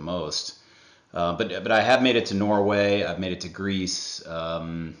 3 at the most. But I have made it to Norway. I've made it to Greece.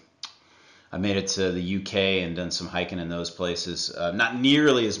 I made it to the UK and done some hiking in those places. Not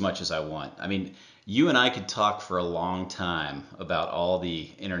nearly as much as I want. I mean, you and I could talk for a long time about all the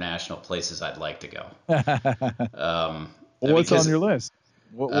international places I'd like to go. Well, what's on Because your list?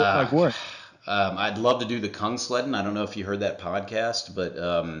 What uh, like where? I'd love to do the Kung Sledding. I don't know if you heard that podcast, but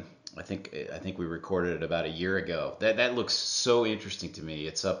I think we recorded it about a year ago. That looks so interesting to me.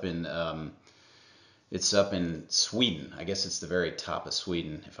 It's up in Sweden. I guess it's the very top of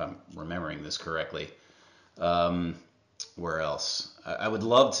Sweden, if I'm remembering this correctly. Um, where else? I would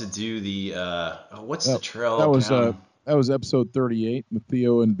love to do the what's the That, trail that was down? episode 38 with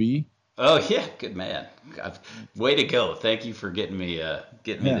Theo and B. Oh yeah, good man. Way to go! Thank you for getting me Yeah.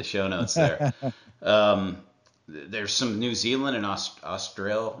 the show notes there. Um, there's some New Zealand and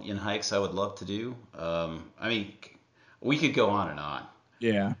Australian hikes I would love to do. I mean, we could go on and on,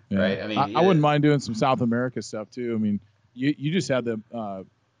 Yeah, yeah. right? I I, mean, I wouldn't mind doing some South America stuff too. I mean, you just had the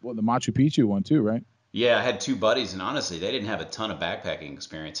the Machu Picchu one too, right? yeah, I had two buddies, and honestly, they didn't have a ton of backpacking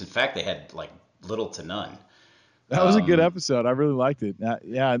experience. In fact, they had like little to none. That was a good Um, episode. I really liked it.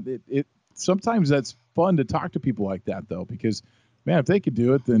 Yeah, it sometimes that's fun to talk to people like that though, because man, if they could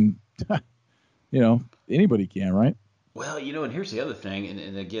do it, then anybody can, right? well, and here's the other thing,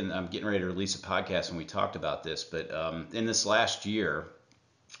 and again, I'm getting ready to release a podcast, and we talked about this, but in this last year,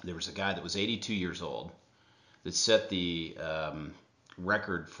 there was a guy that was 82 years old that set the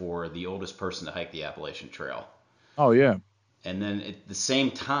record for the oldest person to hike the Appalachian Trail. Oh yeah. And then at the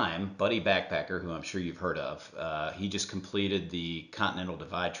same time, Buddy Backpacker, who I'm sure you've heard of, he just completed the Continental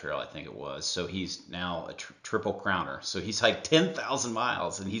Divide Trail, I think it was. So he's now a triple crowner. So he's hiked 10,000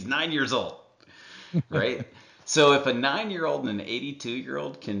 miles, and he's 9 years old, right? So if a 9-year-old and an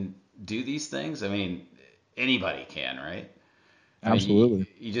 82-year-old can do these things, I mean, anybody can, right? I mean, Absolutely.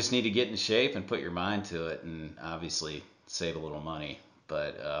 you just need to get in shape and put your mind to it, and obviously save a little money.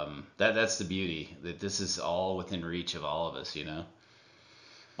 But that's the beauty, that this is all within reach of all of us.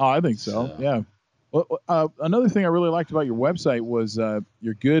 Oh, I think so. So, Yeah. Well, another thing I really liked about your website was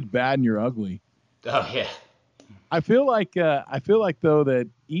your good, bad, and your ugly. oh yeah, I feel like though that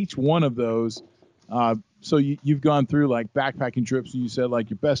each one of those. So you've gone through like backpacking trips, and you said like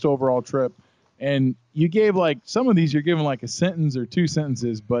your best overall trip, and you gave like some of these you're giving like a sentence or two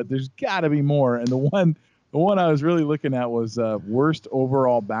sentences, but there's got to be more. And the one I was really looking at was worst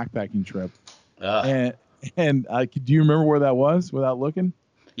overall backpacking trip. uh, And do you remember where that was without looking?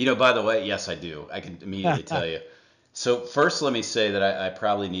 By the way, yes, I do. I can immediately tell you. So first, let me say that I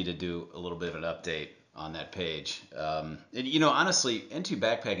probably need to do a little bit of an update on that page. And honestly, N2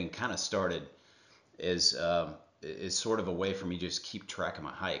 backpacking kind of started as sort of a way for me to just keep track of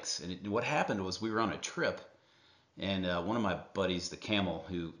my hikes. And what happened was we were on a trip, and one of my buddies, the Camel,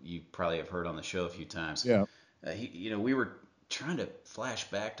 who you probably have heard on the show a few times, Yeah. we were trying to flash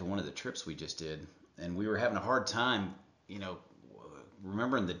back to one of the trips we just did, and we were having a hard time,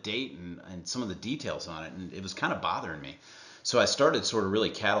 remembering the date and some of the details on it, and it was kind of bothering me. So I started sort of really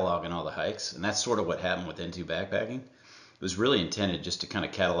cataloging all the hikes, and that's sort of what happened with N2 backpacking. It was really intended just to kind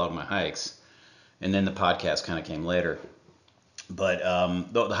of catalog my hikes, and then the podcast kind of came later. But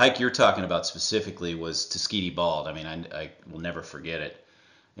the hike you're talking about specifically was Tuskegee Bald. I mean, I will never forget it.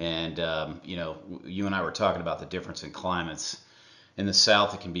 And you and I were talking about the difference in climates. In the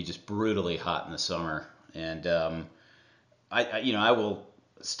South, it can be just brutally hot in the summer, and I will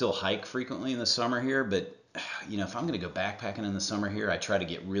still hike frequently in the summer here. But if I'm going to go backpacking in the summer here, I try to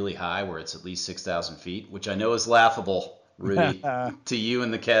get really high where it's at least 6,000 feet, which I know is laughable, Rudy, to you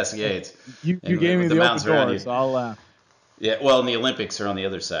in the Cascades You and gave me with the the open mountains around door, you. so I'll laugh. Yeah, well, and the Olympics are on the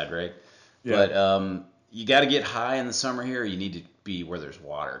other side, right? Yeah. But you got to get high in the summer here. You need to be where there's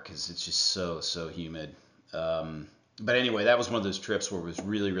water because it's just so humid. But anyway, that was one of those trips where it was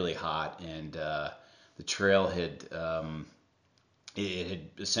really, really hot, and the trail it had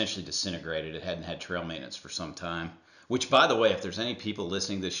essentially disintegrated. It hadn't had trail maintenance for some time. Which, by the way, if there's any people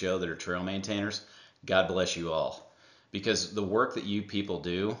listening to this show that are trail maintainers, God bless you all, because the work that you people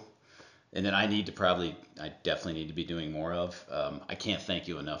do, and that I definitely need to be doing more of. I can't thank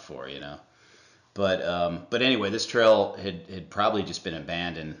you enough for. But anyway, this trail had probably just been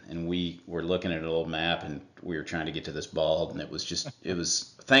abandoned, and we were looking at an old map, and we were trying to get to this bald, and it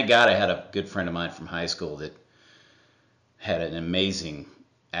was. Thank God I had a good friend of mine from high school that had an amazing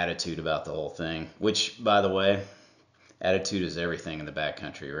attitude about the whole thing. Which, by the way, attitude is everything in the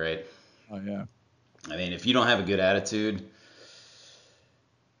backcountry, right? Oh yeah. I mean, if you don't have a good attitude,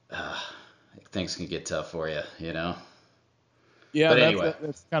 things can get tough for you, you know? Yeah, But and anyway,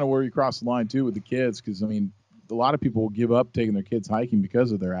 that's kind of where you cross the line too with the kids, because I mean, a lot of people will give up taking their kids hiking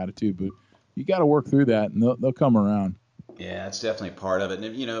because of their attitude, but you got to work through that, and they'll come around. yeah, it's definitely part of it.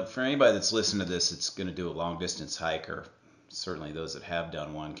 And, you know, for anybody that's listening to this, it's going to do a long distance hike, or certainly those that have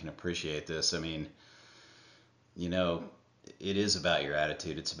done one can appreciate this. I mean, you know, it is about your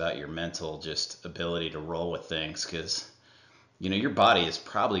attitude. It's about your mental just ability to roll with things because, you know, your body is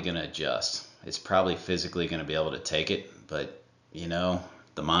probably going to adjust. It's probably physically going to be able to take it, but, you know,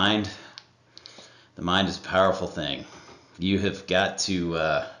 the mind, the mind is a powerful thing. You have got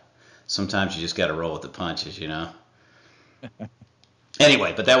to, sometimes you just got to roll with the punches, you know?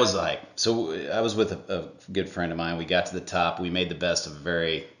 Anyway, but that was the hike. So I was with a good friend of mine. We got to the top. We made the best of a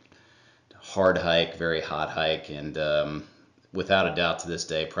very hard hike, very hot hike, and without a doubt to this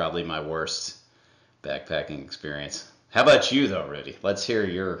day, probably my worst backpacking experience. How about you, though, Rudy? Let's hear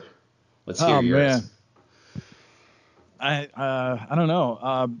your. Let's hear Oh yours. man, I don't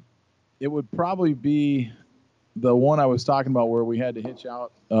know. It would probably be the one I was talking about where we had to hitch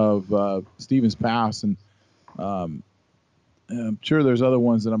out of Stevens Pass, and um, I'm sure there's other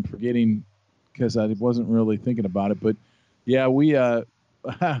ones that I'm forgetting because I wasn't really thinking about it. But yeah, we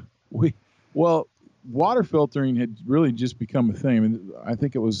we well, water filtering had really just become a thing. I mean, I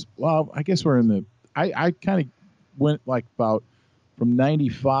think it was I guess we're in the I kind of went like about from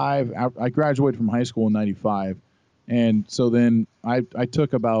 95. I graduated from high school in 95, and so then I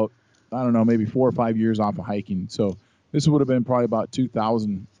took about I don't know maybe 4 or 5 years off of hiking. So this would have been probably about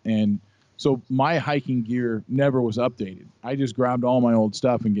 2000, and so my hiking gear never was updated. I just grabbed all my old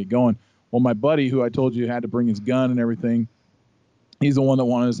stuff and get going. Well, my buddy, who I told you had to bring his gun and everything, he's the one that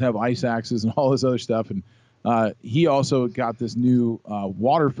wanted us to have ice axes and all this other stuff. And he also got this new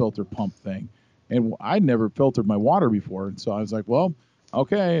water filter pump thing. And I'd never filtered my water before. And so I was like, well,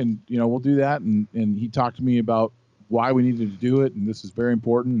 okay. And, we'll do that. And he talked to me about why we needed to do it. And this is very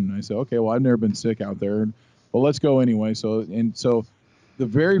important. And I said, okay, well, I've never been sick out there. Well, let's go anyway. So the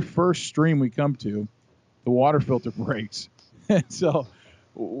very first stream we come to, the water filter breaks. And so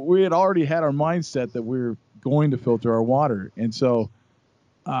we had already had our mindset that we were going to filter our water. And so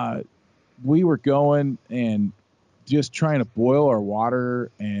we were going and just trying to boil our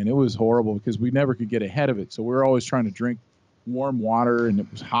water, and it was horrible because we never could get ahead of it. So we were always trying to drink warm water, and it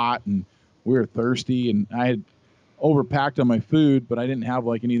was hot, and we were thirsty. And I had overpacked on my food, but I didn't have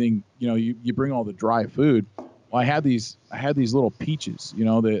like anything. You bring all the dry food. Well, I had these little peaches,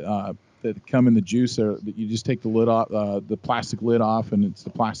 that come in the juicer that you just take the lid off, the plastic lid off, and it's the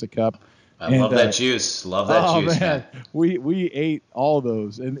plastic cup. I And love that juice. Love that juice, man. we ate all of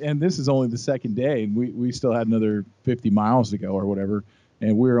those, and this is only the second day, and we still had another 50 miles to go or whatever,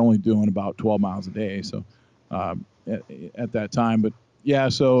 and we were only doing about 12 miles a day, so at that time. But yeah,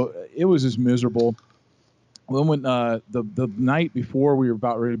 so it was just miserable. Then when the night before we were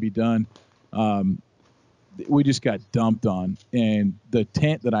about ready to be done, we just got dumped on, and the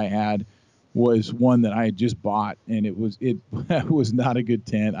tent that I had was one that I had just bought, and it was not a good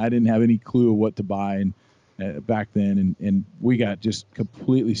tent. I didn't have any clue of what to buy and back then, and we got just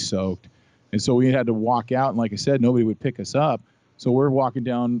completely soaked, and so we had to walk out. And like I said, nobody would pick us up, so we're walking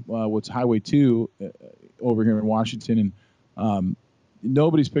down what's Highway 2 over here in Washington, and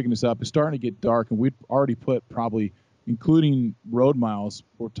nobody's picking us up. It's starting to get dark, and we'd already put probably, including road miles,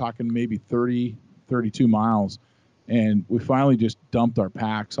 we're talking maybe 30, 32 miles. And we finally just dumped our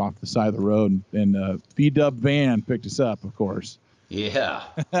packs off the side of the road, and V-Dub van picked us up, of course. Yeah.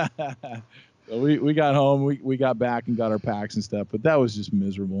 So we got home, we got back and got our packs and stuff, but that was just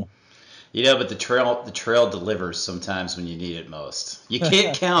miserable. But the trail delivers sometimes when you need it most. You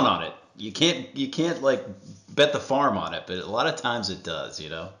can't count on it. You can't like bet the farm on it, but a lot of times it does,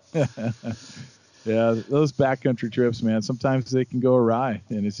 Yeah, those backcountry trips, man, sometimes they can go awry,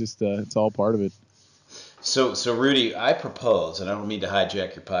 and it's just it's all part of it. So Rudy, I propose, and I don't mean to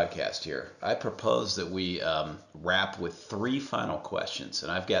hijack your podcast here. I propose that we wrap with 3 final questions,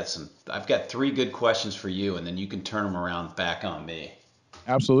 and I've got 3 good questions for you, and then you can turn them around back on me.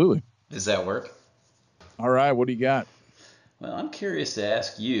 Absolutely. Does that work? All right, what do you got? Well, I'm curious to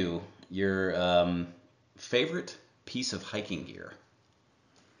ask you your favorite piece of hiking gear.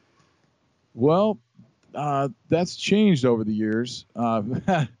 Well, that's changed over the years.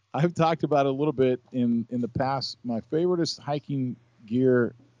 I've talked about it a little bit in the past. My favorite hiking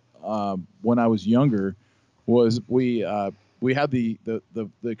gear when I was younger was we had the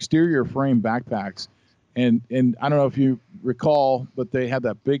exterior frame backpacks, and I don't know if you recall, but they had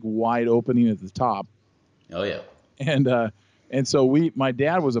that big wide opening at the top. Oh yeah. And And so my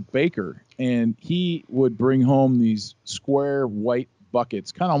dad was a baker, and he would bring home these square white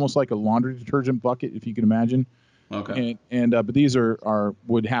buckets, kind of almost like a laundry detergent bucket, if you can imagine. Okay. And but these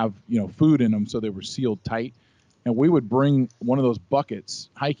would have food in them, so they were sealed tight. And we would bring one of those buckets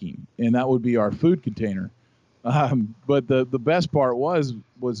hiking, and that would be our food container. But the best part was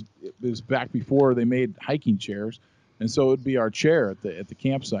it was back before they made hiking chairs, and so it would be our chair at the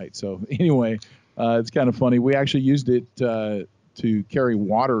campsite. So anyway, it's kind of funny. We actually used it to carry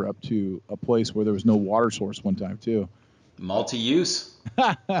water up to a place where there was no water source one time too. Multi-use.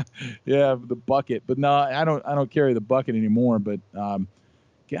 Yeah, the bucket. But no, I don't carry the bucket anymore. But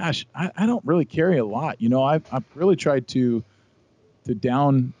gosh, I don't really carry a lot. I've really tried to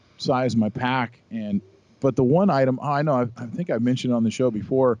downsize my pack, but the one item I know I think I've mentioned on the show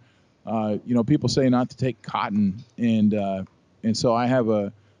before, people say not to take cotton, and so I have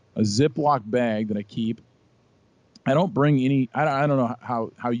a Ziploc bag that I keep. I don't bring any. I don't know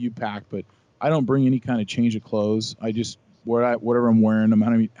how you pack, but I don't bring any kind of change of clothes. I just whatever I'm wearing,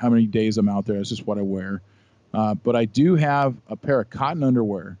 how many days I'm out there. That's just what I wear. But I do have a pair of cotton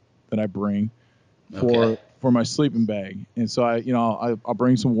underwear that I bring for my sleeping bag, and so I'll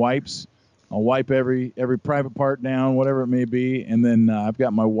bring some wipes. I'll wipe every private part down, whatever it may be, and then I've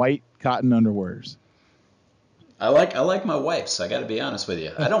got my white cotton underwears. I like my wipes. I got to be honest with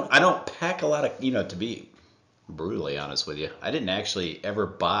you. I don't pack a lot of to be brutally honest with you. I didn't actually ever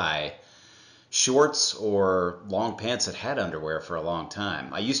buy shorts or long pants that had underwear for a long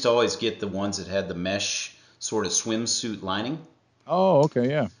time. I used to always get the ones that had the mesh sort of swimsuit lining. Oh, okay,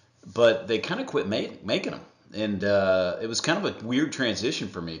 yeah. But they kind of quit making them. And it was kind of a weird transition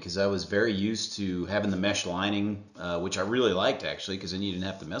for me because I was very used to having the mesh lining, which I really liked actually because then you didn't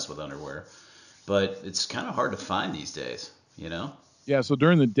have to mess with underwear. But it's kind of hard to find these days, Yeah, so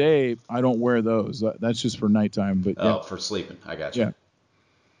during the day, I don't wear those. That's just for nighttime. But yeah. Oh, for sleeping. I got you. Yeah.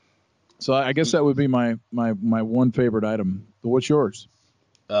 So I guess that would be my one favorite item. What's yours?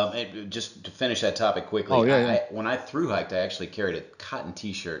 And just to finish that topic quickly, Oh, yeah. When I thru hiked, I actually carried a cotton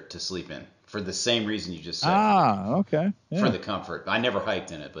T-shirt to sleep in for the same reason you just said. Okay. Yeah. For the comfort. I never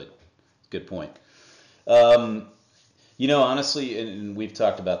hiked in it, but good point. Honestly, and we've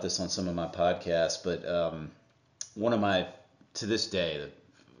talked about this on some of my podcasts, but one of my, to this day,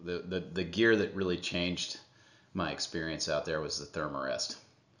 the gear that really changed my experience out there was the Thermarest.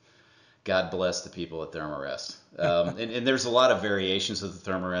 God bless the people at Thermarest. And there's a lot of variations of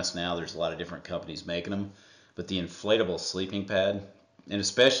the Thermarest now. There's a lot of different companies making them. But the inflatable sleeping pad, and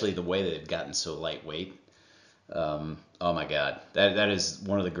especially the way that they've gotten so lightweight, oh my God, that is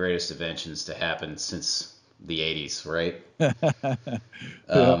one of the greatest inventions to happen since the 80s, right?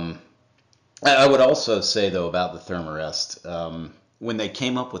 Yeah. I would also say, though, about the Thermarest, when they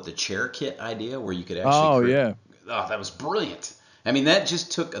came up with the chair kit idea where you could actually that was brilliant. I mean, that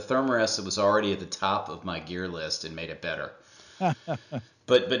just took a Thermarest that was already at the top of my gear list and made it better.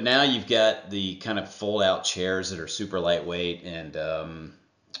 But now you've got the kind of fold-out chairs that are super lightweight, and I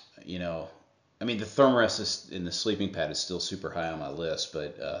mean, the Thermarest in the sleeping pad is still super high on my list,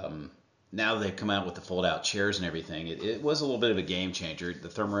 but now they've come out with the fold-out chairs and everything. It was a little bit of a game changer. The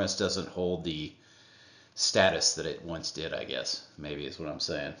Thermarest doesn't hold the status that it once did, I guess, maybe is what I'm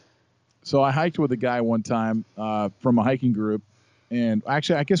saying. So I hiked with a guy one time from a hiking group, and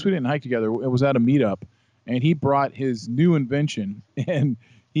actually, I guess we didn't hike together. It was at a meetup, and he brought his new invention, and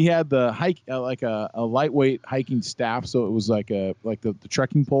he had the hike like a lightweight hiking staff, so it was like the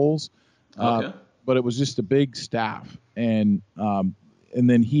trekking poles, but it was just a big staff, and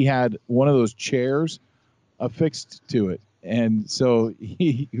then he had one of those chairs affixed to it, and so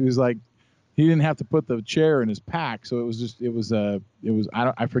he was like, he didn't have to put the chair in his pack, so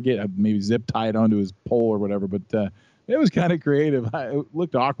I forget, maybe zip tied onto his pole or whatever, but it was kind of creative. It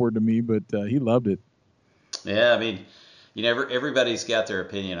looked awkward to me, but he loved it. Yeah, I mean, everybody's got their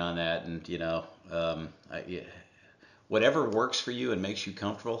opinion on that, and whatever works for you and makes you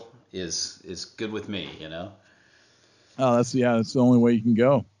comfortable is good with me. Oh, that's the only way you can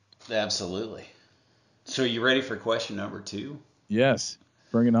go. Absolutely. So, you ready for question number 2? Yes,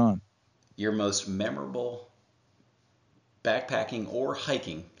 bring it on. Your most memorable backpacking or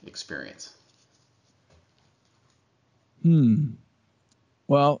hiking experience?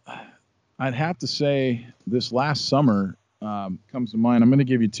 Well, I'd have to say this last summer comes to mind. I'm going to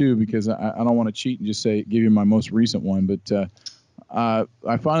give you 2 because I don't want to cheat and just give you my most recent one. But the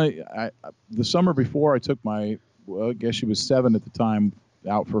summer before, I took I guess she was 7 at the time,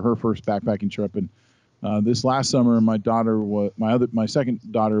 out for her first backpacking trip, and this last summer, my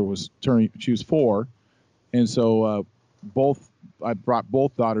second daughter was turning. She was 4, and so I brought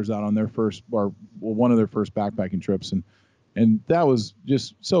both daughters out on their first, or one of their first backpacking trips, and and that was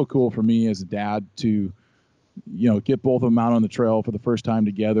just so cool for me as a dad to, get both of them out on the trail for the first time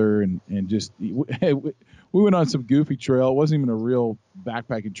together, and just we went on some goofy trail. It wasn't even a real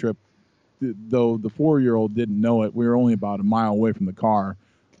backpacking trip, though the 4-year-old didn't know it. We were only about a mile away from the car,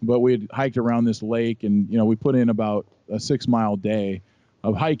 but we had hiked around this lake, and we put in about a 6-mile day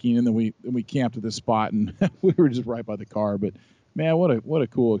of hiking, and then we camped at this spot, and we were just right by the car. But man, what a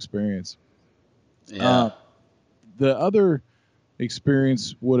cool experience. Yeah. The other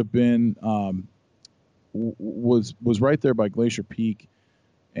experience would have been was right there by Glacier Peak,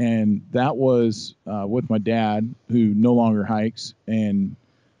 and that was with my dad, who no longer hikes, and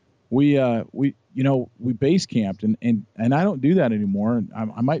we base camped, and I don't do that anymore. And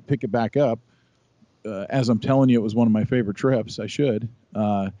I might pick it back up. As I'm telling you, it was one of my favorite trips. I should.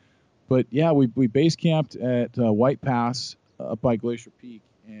 But yeah, we base camped at White Pass up by Glacier Peak,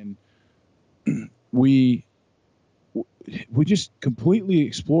 and we just completely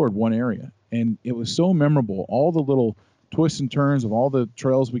explored one area, and it was so memorable. All the little twists and turns of all the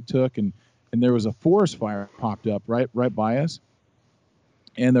trails we took, and there was a forest fire popped up right by us,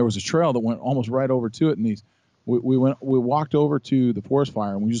 and there was a trail that went almost right over to it. And we walked over to the forest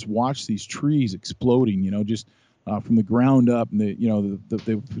fire, and we just watched these trees exploding, just from the ground up. And they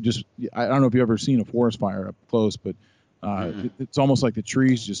just, I don't know if you've ever seen a forest fire up close, but it's almost like the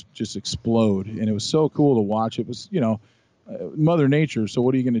trees just explode, and it was so cool to watch. It was, Mother Nature. So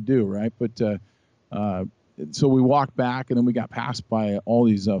what are you going to do, right? But so we walked back, and then we got passed by all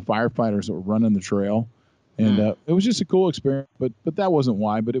these firefighters that were running the trail. And it was just a cool experience, but that wasn't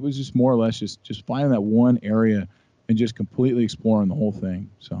why. But it was just more or less just finding that one area and just completely exploring the whole thing.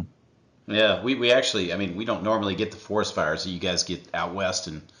 So Yeah, we actually, I mean, we don't normally get the forest fires that you guys get out west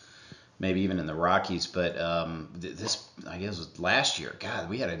and maybe even in the Rockies, but this, I guess, was last year. God,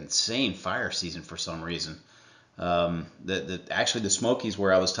 we had an insane fire season for some reason. Actually, the Smokies,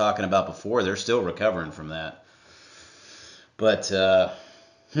 where I was talking about before, they're still recovering from that. But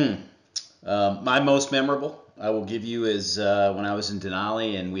my most memorable, I will give you, is when I was in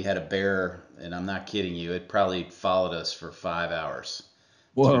Denali and we had a bear, and I'm not kidding you, it probably followed us for 5 hours.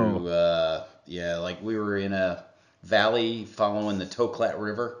 whoa, Through, like we were in a valley following the Toklat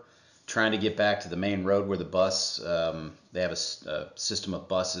River, trying to get back to the main road where the bus, they have a system of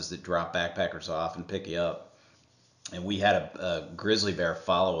buses that drop backpackers off and pick you up. And we had a grizzly bear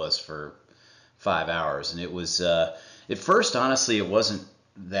follow us for 5 hours. And it was, at first, honestly, it wasn't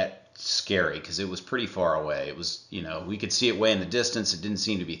that scary because it was pretty far away. It was, we could see it way in the distance. It didn't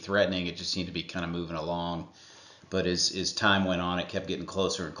seem to be threatening. It just seemed to be kind of moving along. But as time went on, it kept getting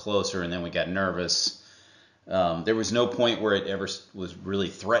closer and closer, and then we got nervous. There was no point where it ever was really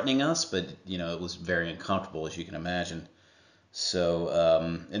threatening us, but it was very uncomfortable, as you can imagine. So,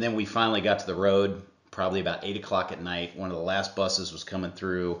 and then we finally got to the road, probably about 8 o'clock at night. One of the last buses was coming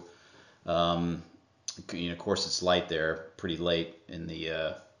through. Of course, it's light there, pretty late in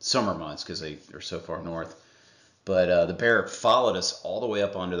the summer months because they are so far north. But the bear followed us all the way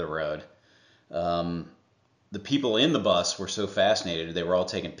up onto the road. The people in the bus were so fascinated. They were all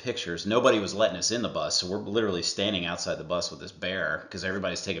taking pictures. Nobody was letting us in the bus, so we're literally standing outside the bus with this bear because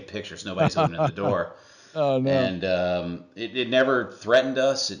everybody's taking pictures. Nobody's opening the door. oh no, And it never threatened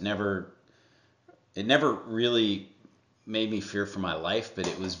us. It never really made me fear for my life, but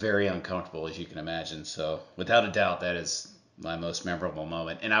it was very uncomfortable, as you can imagine. So without a doubt, that is my most memorable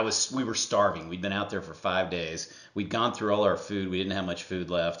moment. And we were starving. We'd been out there for 5 days. We'd gone through all our food. We didn't have much food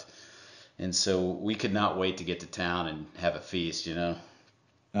left. And so we could not wait to get to town and have a feast, Oh,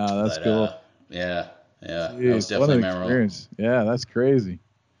 that's But cool. yeah, that was Jeez, what definitely an memorable. experience. Yeah, that's crazy.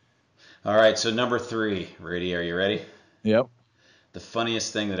 All right, so number 3, Rudy, are you ready? Yep. The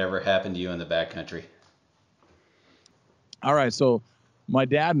funniest thing that ever happened to you in the backcountry. All right, so my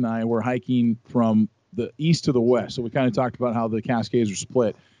dad and I were hiking from the east to the west. So we kind of talked about how the Cascades are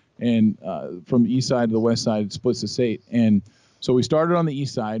split, and from the east side to the west side, it splits the state. And so we started on the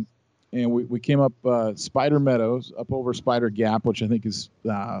east side, and we came up Spider Meadows, up over Spider Gap, which I think is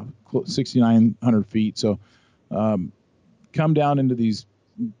 6,900 feet. So come down into these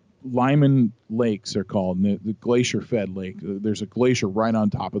Lyman Lakes, they're called, and the glacier-fed lake. There's a glacier right on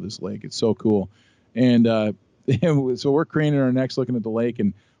top of this lake. It's so cool. And so we're craning our necks looking at the lake,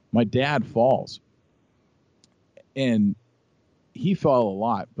 and my dad falls. And he fell a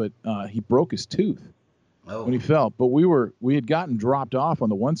lot, but he broke his tooth when he fell. But we had gotten dropped off on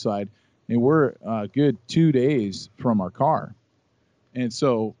the one side, and we're a good 2 days from our car. And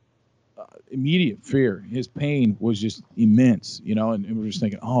so immediate fear. His pain was just immense, and we're just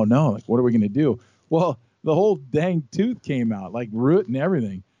thinking, oh no, like what are we going to do? Well, the whole dang tooth came out, like root and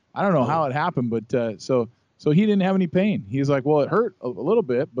everything. I don't know how it happened, but so So he didn't have any pain. He was like, well, it hurt a little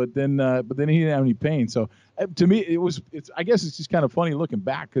bit, but then he didn't have any pain. So to me, I guess it's just kind of funny looking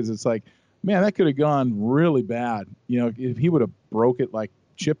back, because it's like, man, that could have gone really bad. If he would have broke it, like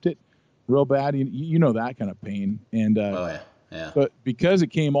chipped it real bad, you know, that kind of pain. And Oh yeah, yeah. but because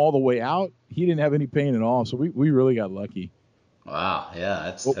it came all the way out, he didn't have any pain at all. So we really got lucky. Wow,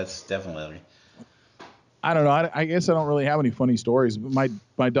 yeah, that's definitely. I don't know. I guess I don't really have any funny stories. But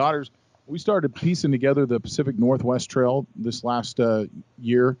my daughters, we started piecing together the Pacific Northwest Trail this last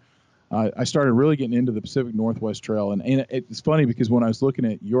year. I started really getting into the Pacific Northwest Trail, and it's funny because when I was looking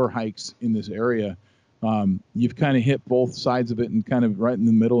at your hikes in this area, you've kind of hit both sides of it and kind of right in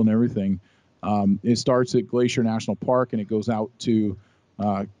the middle and everything. It starts at Glacier National Park and it goes out to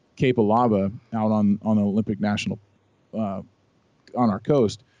Cape of Lava out on the Olympic National on our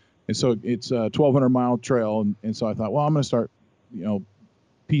coast. And so it's a 1,200-mile trail. And so I thought, well, I'm going to start,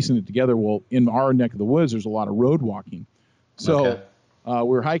 piecing it together. Well, in our neck of the woods, there's a lot of road walking. So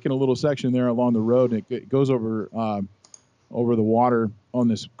we're hiking a little section there along the road, and it goes over the water on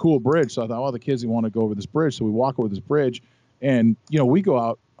this cool bridge. So I thought, well, the kids want to go over this bridge. So we walk over this bridge, and, we go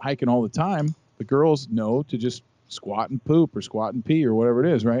out hiking all the time. The girls know to just squat and poop or squat and pee or whatever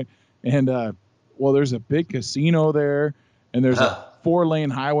it is, right? And, well, there's a big casino there, and there's a 4-lane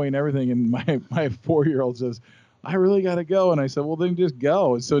highway and everything. And my 4-year-old says, I really got to go. And I said, well, then just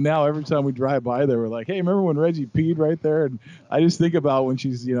go. And so now every time we drive by there, we're like, hey, remember when Reggie peed right there? And I just think about when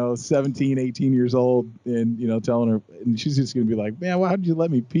she's, 17, 18 years old and, telling her, and she's just going to be like, man, why did you let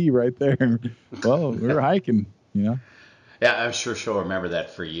me pee right there? Well, we were hiking, Yeah, I'm sure she'll remember that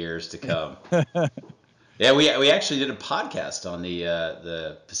for years to come. Yeah, we actually did a podcast on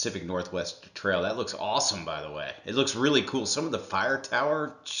the Pacific Northwest Trail. That looks awesome, by the way. It looks really cool. Some of the fire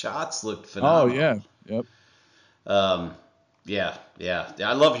tower shots look phenomenal. Oh, yeah. Yep. Yeah.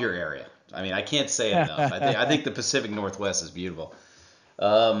 I love your area. I mean, I can't say it enough. I think the Pacific Northwest is beautiful.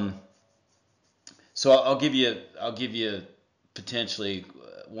 So I'll give you potentially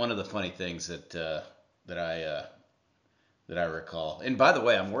one of the funny things that I recall. And by the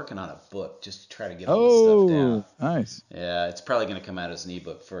way, I'm working on a book just to try to get all this stuff down. Nice. Yeah, it's probably going to come out as an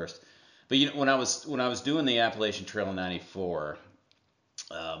ebook first. But when I was doing the Appalachian Trail in '94,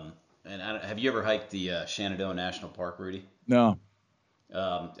 have you ever hiked the Shenandoah National Park, Rudy? No.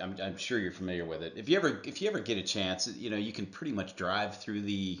 I'm sure you're familiar with it. If you ever get a chance, you can pretty much drive through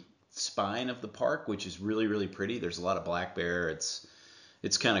the spine of the park, which is really, really pretty. There's a lot of black bear. It's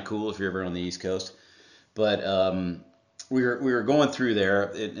kind of cool if you're ever on the East Coast. But we were going through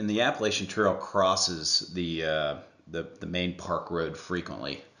there, and the Appalachian Trail crosses the main park road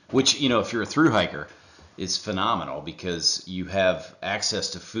frequently, which, if you're a thru hiker, is phenomenal because you have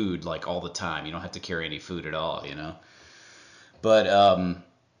access to food like all the time. You don't have to carry any food at all, But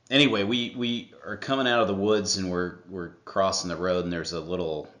anyway, we are coming out of the woods and we're crossing the road, and there's a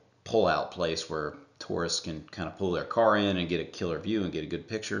little pull-out place where tourists can kind of pull their car in and get a killer view and get a good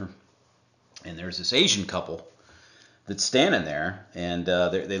picture. And there's this Asian couple that's standing there, and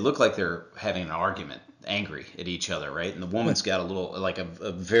they look like they're having an argument, angry at each other, right? And the woman's got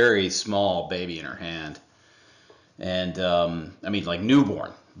a very small baby in her hand, and I mean, like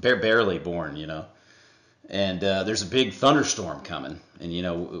newborn, barely born, And there's a big thunderstorm coming, and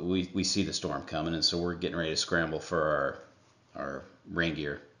we see the storm coming, and so we're getting ready to scramble for our rain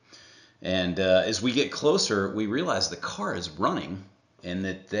gear. And as we get closer, we realize the car is running, and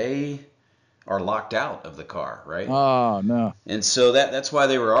that they are locked out of the car, right? Oh, no. And so that's why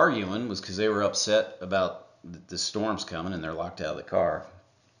they were arguing, was because they were upset about the storms coming, and they're locked out of the car.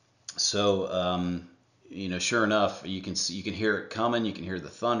 So, sure enough, you can hear it coming, you can hear the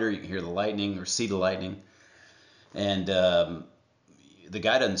thunder, you can hear the lightning or see the lightning. And the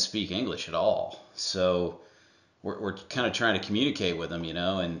guy doesn't speak English at all. So we're kind of trying to communicate with him,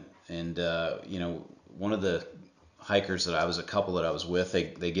 and one of the hikers a couple that I was with,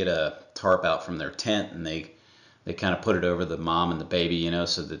 they get a tarp out from their tent, and they kind of put it over the mom and the baby,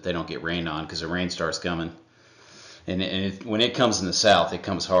 so that they don't get rained on, because the rain starts coming. And when it comes in the south, it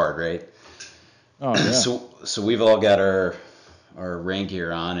comes hard, right? Oh, yeah. So we've all got our rain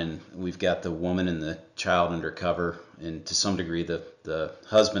gear on, and we've got the woman and the child under cover, and to some degree the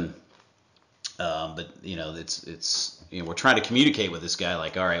husband. But it's we're trying to communicate with this guy,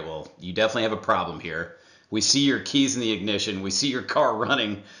 like, all right, well, you definitely have a problem here. We see your keys in the ignition. We see your car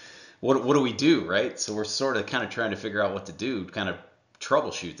running. What do we do, right? So we're sort of kind of trying to figure out what to do, kind of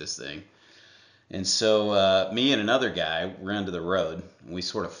troubleshoot this thing. And so me and another guy run to the road, and we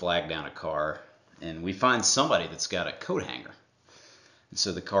sort of flag down a car, and we find somebody that's got a coat hanger. And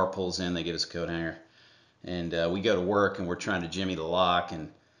so the car pulls in, they give us a coat hanger, and we go to work, and we're trying to jimmy the lock, and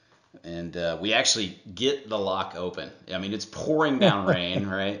And we actually get the lock open. I mean, it's pouring down rain,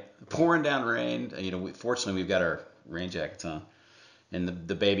 right? Pouring down rain. You know, fortunately, we've got our rain jackets on, and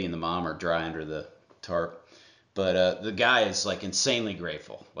the baby and the mom are dry under the tarp. But the guy is like insanely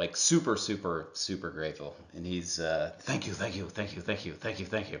grateful, like super, super, super grateful, and he's thank you, thank you, thank you, thank you, thank you,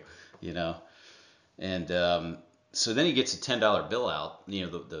 thank you, you know. And so then he gets a $10 bill out. You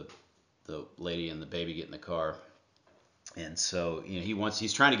know, the lady and the baby get in the car. And so, you know,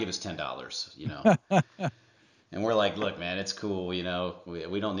 he's trying to give us $10, you know. And we're like, look, man, it's cool, you know.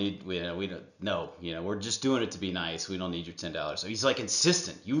 We don't need, we don't, no, you know, we're just doing it to be nice. We don't need your $10. So he's like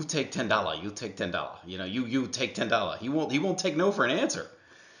insistent. You take $10. You take $10. You know, you take $10. He won't take no for an answer.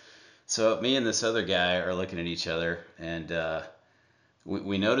 So me and this other guy are looking at each other, and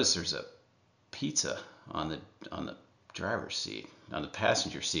we notice there's a pizza on the driver's seat, on the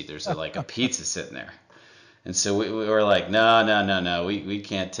passenger seat. There's like a pizza sitting there. And so we were like, no, we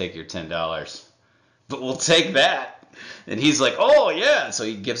can't take your $10, but we'll take that. And he's like, oh yeah. So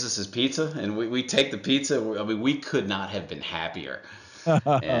he gives us his pizza, and we take the pizza. I mean, we could not have been happier.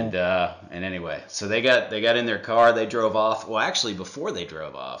 And anyway, so they got in their car. They drove off. Well, actually, before they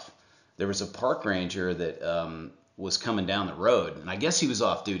drove off, there was a park ranger that was coming down the road, and I guess he was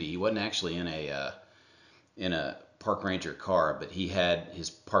off duty. He wasn't actually in a park ranger car, but he had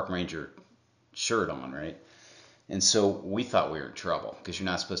his park ranger shirt on, right? And so we thought we were in trouble because you're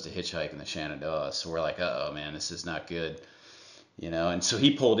not supposed to hitchhike in the Shenandoah. So we're like, uh-oh, man, this is not good, you know. And so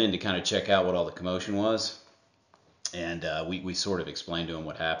he pulled in to kind of check out what all the commotion was. And we sort of explained to him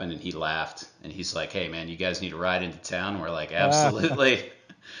what happened, and he laughed. And he's like, hey, man, you guys need a ride into town? And we're like, absolutely.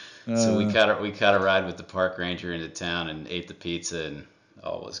 So we caught a ride with the park ranger into town and ate the pizza, and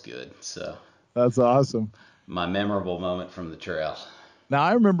all was good. So That's awesome. my memorable moment from the trail. Now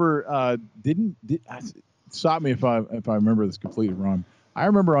I remember. Stop me if I remember this completely wrong. I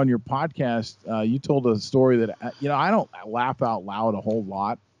remember on your podcast, you told a story that I don't laugh out loud a whole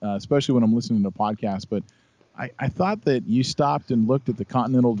lot, especially when I'm listening to a podcast. But I thought that you stopped and looked at the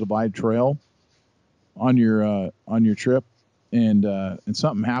Continental Divide Trail on your trip, and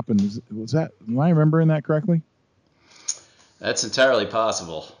something happened. Was that? Am I remembering that correctly? That's entirely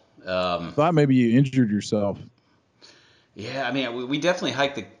possible. I thought maybe you injured yourself. Yeah, I mean, we definitely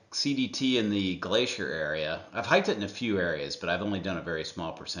hiked the CDT in the glacier area. I've hiked it in a few areas, but I've only done a very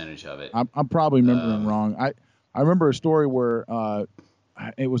small percentage of it. I'm probably remembering wrong. I remember a story where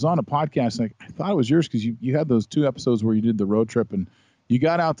it was on a podcast. And I thought it was yours because you had those 2 episodes where you did the road trip, and you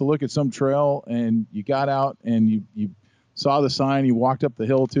got out to look at some trail, and you got out and you saw the sign, you walked up the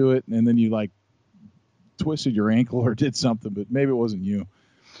hill to it, and then you like twisted your ankle or did something, but maybe it wasn't you.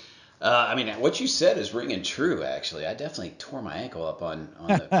 I mean, what you said is ringing true, actually. I definitely tore my ankle up on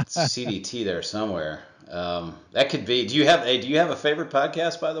the CDT there somewhere. That could be. Do you have a favorite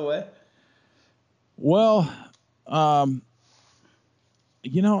podcast, by the way? Well, I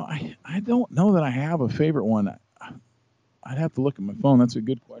don't know that I have a favorite one. I'd have to look at my phone. That's a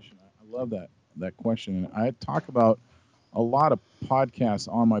good question. I love that question. And I talk about a lot of podcasts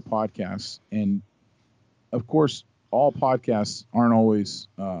on my podcasts, and of course, all podcasts aren't always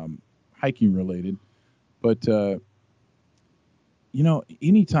hiking related, but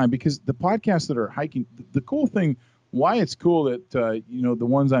anytime, because the podcasts that are hiking, the cool thing, why it's cool that the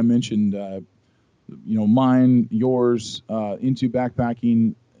ones I mentioned, mine, yours, Into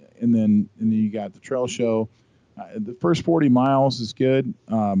Backpacking, and then you got the trail show. The first 40 miles is good.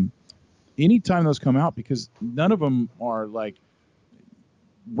 Anytime those come out, because none of them are like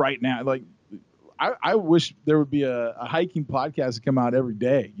right now. Like I wish there would be a hiking podcast to come out every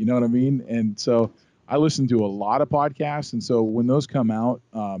day. You know what I mean? And so I listen to a lot of podcasts, and so when those come out,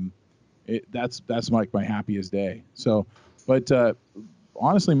 that's like my happiest day. So, but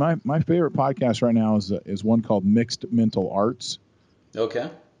honestly, my favorite podcast right now is one called Mixed Mental Arts. Okay.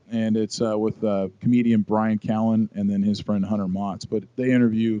 And it's with comedian Brian Callen and then his friend Hunter Motz. But they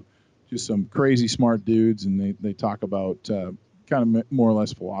interview just some crazy smart dudes, and they talk about kind of more or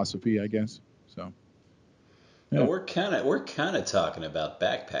less philosophy, I guess. So. Yeah. We're kind of talking about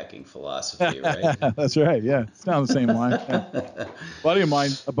backpacking philosophy, right? That's right. Yeah, it's down the same line. Yeah. A buddy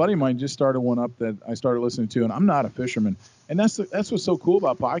of mine just started one up that I started listening to, and I'm not a fisherman, and that's what's so cool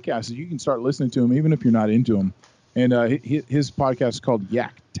about podcasts is you can start listening to them even if you're not into them. And his podcast is called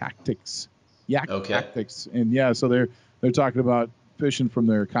Yak Tactics. Tactics, and yeah, so they're talking about fishing from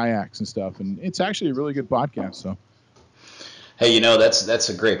their kayaks and stuff, and it's actually a really good podcast. So. Hey, that's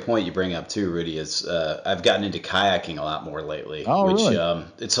a great point you bring up too, Rudy. Is I've gotten into kayaking a lot more lately, really?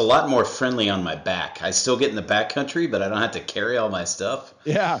 It's a lot more friendly on my back. I still get in the backcountry, but I don't have to carry all my stuff.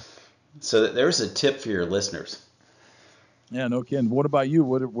 Yeah. So there's a tip for your listeners. Yeah, no kidding. What about you?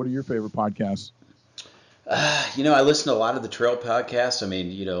 What are your favorite podcasts? I listen to a lot of the trail podcasts. I mean,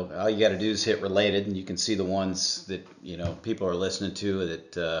 all you got to do is hit related, and you can see the ones that people are listening to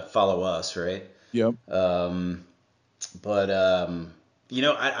that follow us, right? Yep. But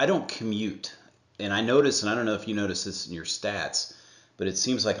I don't commute, and I notice, and I don't know if you notice this in your stats, but it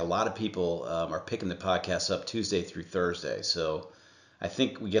seems like a lot of people are picking the podcasts up Tuesday through Thursday. So I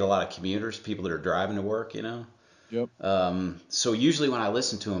think we get a lot of commuters, people that are driving to work. Yep. So usually when I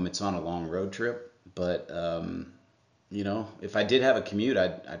listen to them, it's on a long road trip. But if I did have a commute,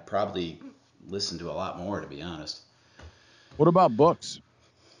 I'd probably listen to a lot more, to be honest. What about books?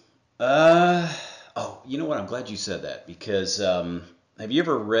 You know what? I'm glad you said that because have you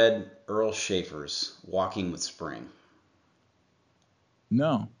ever read Earl Schaefer's Walking with Spring?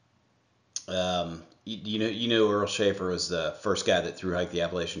 No. You know Earl Schaefer was the first guy that thru hiked the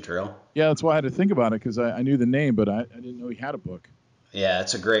Appalachian Trail? Yeah, that's why I had to think about it because I knew the name, but I didn't know he had a book. Yeah,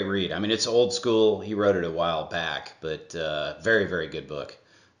 it's a great read. I mean, it's old school. He wrote it a while back, but very, very good book.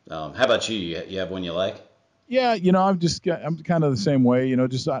 How about you? You have one you like? Yeah, I'm kind of the same way.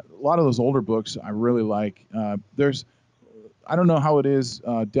 Just a lot of those older books I really like. I don't know how it is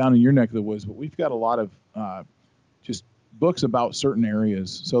down in your neck of the woods, but we've got a lot of just books about certain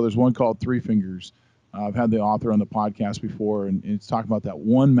areas. So there's one called Three Fingers. I've had the author on the podcast before, and it's talking about that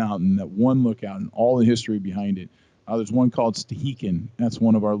one mountain, that one lookout, and all the history behind it. There's one called Stehekin. That's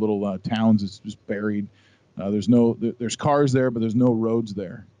one of our little towns. It's just buried. There's cars there, but there's no roads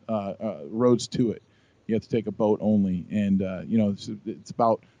there. Roads to it. You have to take a boat only. And it's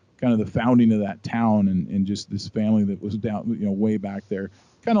about kind of the founding of that town and just this family that was down, way back there.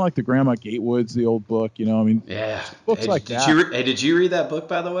 Kind of like the Grandma Gatewoods, the old book. Yeah. Books like that. Did you read that book,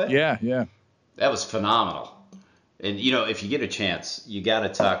 by the way? Yeah. That was phenomenal. And, if you get a chance, you got to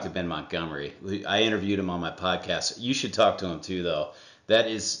talk to Ben Montgomery. I interviewed him on my podcast. You should talk to him too, though. That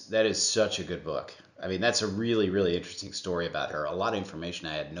is such a good book. I mean, that's a really, really interesting story about her. A lot of information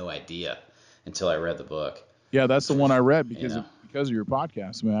I had no idea until I read the book. Yeah, that's the one I read because of your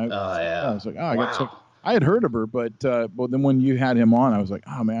podcast. I mean, I was like, I had heard of her, but then when you had him on, I was like,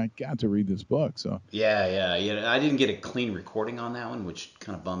 oh man, I got to read this book. So yeah. I didn't get a clean recording on that one, which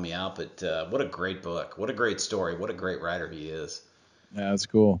kind of bummed me out. But what a great book! What a great story! What a great writer he is. Yeah, that's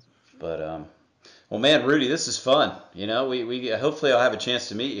cool. But well, man, Rudy, this is fun. We hopefully I'll have a chance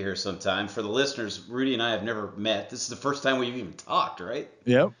to meet you here sometime. For the listeners, Rudy and I have never met. This is the first time we've even talked, right?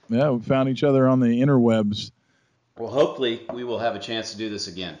 Yep. Yeah, we found each other on the interwebs. Well, hopefully we will have a chance to do this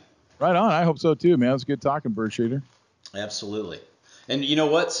again. Right on. I hope so too, man. It was good talking, Bird Shooter. Absolutely. And you know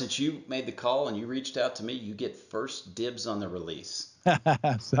what? Since you made the call and you reached out to me, you get first dibs on the release.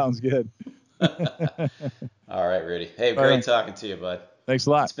 Sounds good. All right, Rudy. Hey, great talking to you, bud. Thanks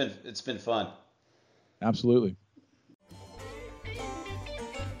a lot. It's been fun. Absolutely.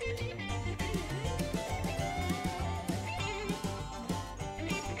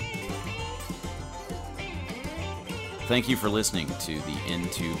 Thank you for listening to the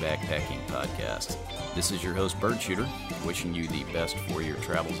Into Backpacking podcast. This is your host, Bird Shooter, wishing you the best for your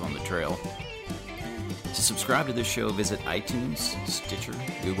travels on the trail. To subscribe to this show, visit iTunes, Stitcher,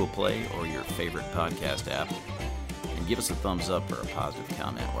 Google Play, or your favorite podcast app, and give us a thumbs up or a positive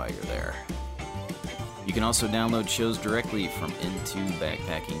comment while you're there. You can also download shows directly from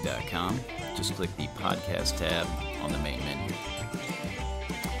intobackpacking.com. Just click the podcast tab on the main menu.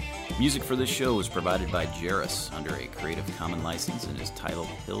 Music for this show is provided by Jairus under a Creative Commons license and is titled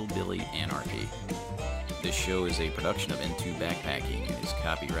Hillbilly Anarchy. This show is a production of Into Backpacking and is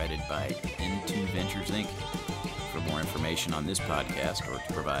copyrighted by Into Ventures, Inc. For more information on this podcast or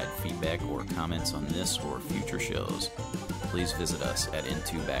to provide feedback or comments on this or future shows, please visit us at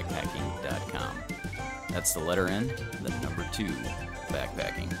intobackpacking.com. That's the letter N, the number 2,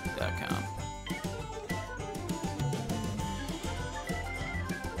 backpacking.com.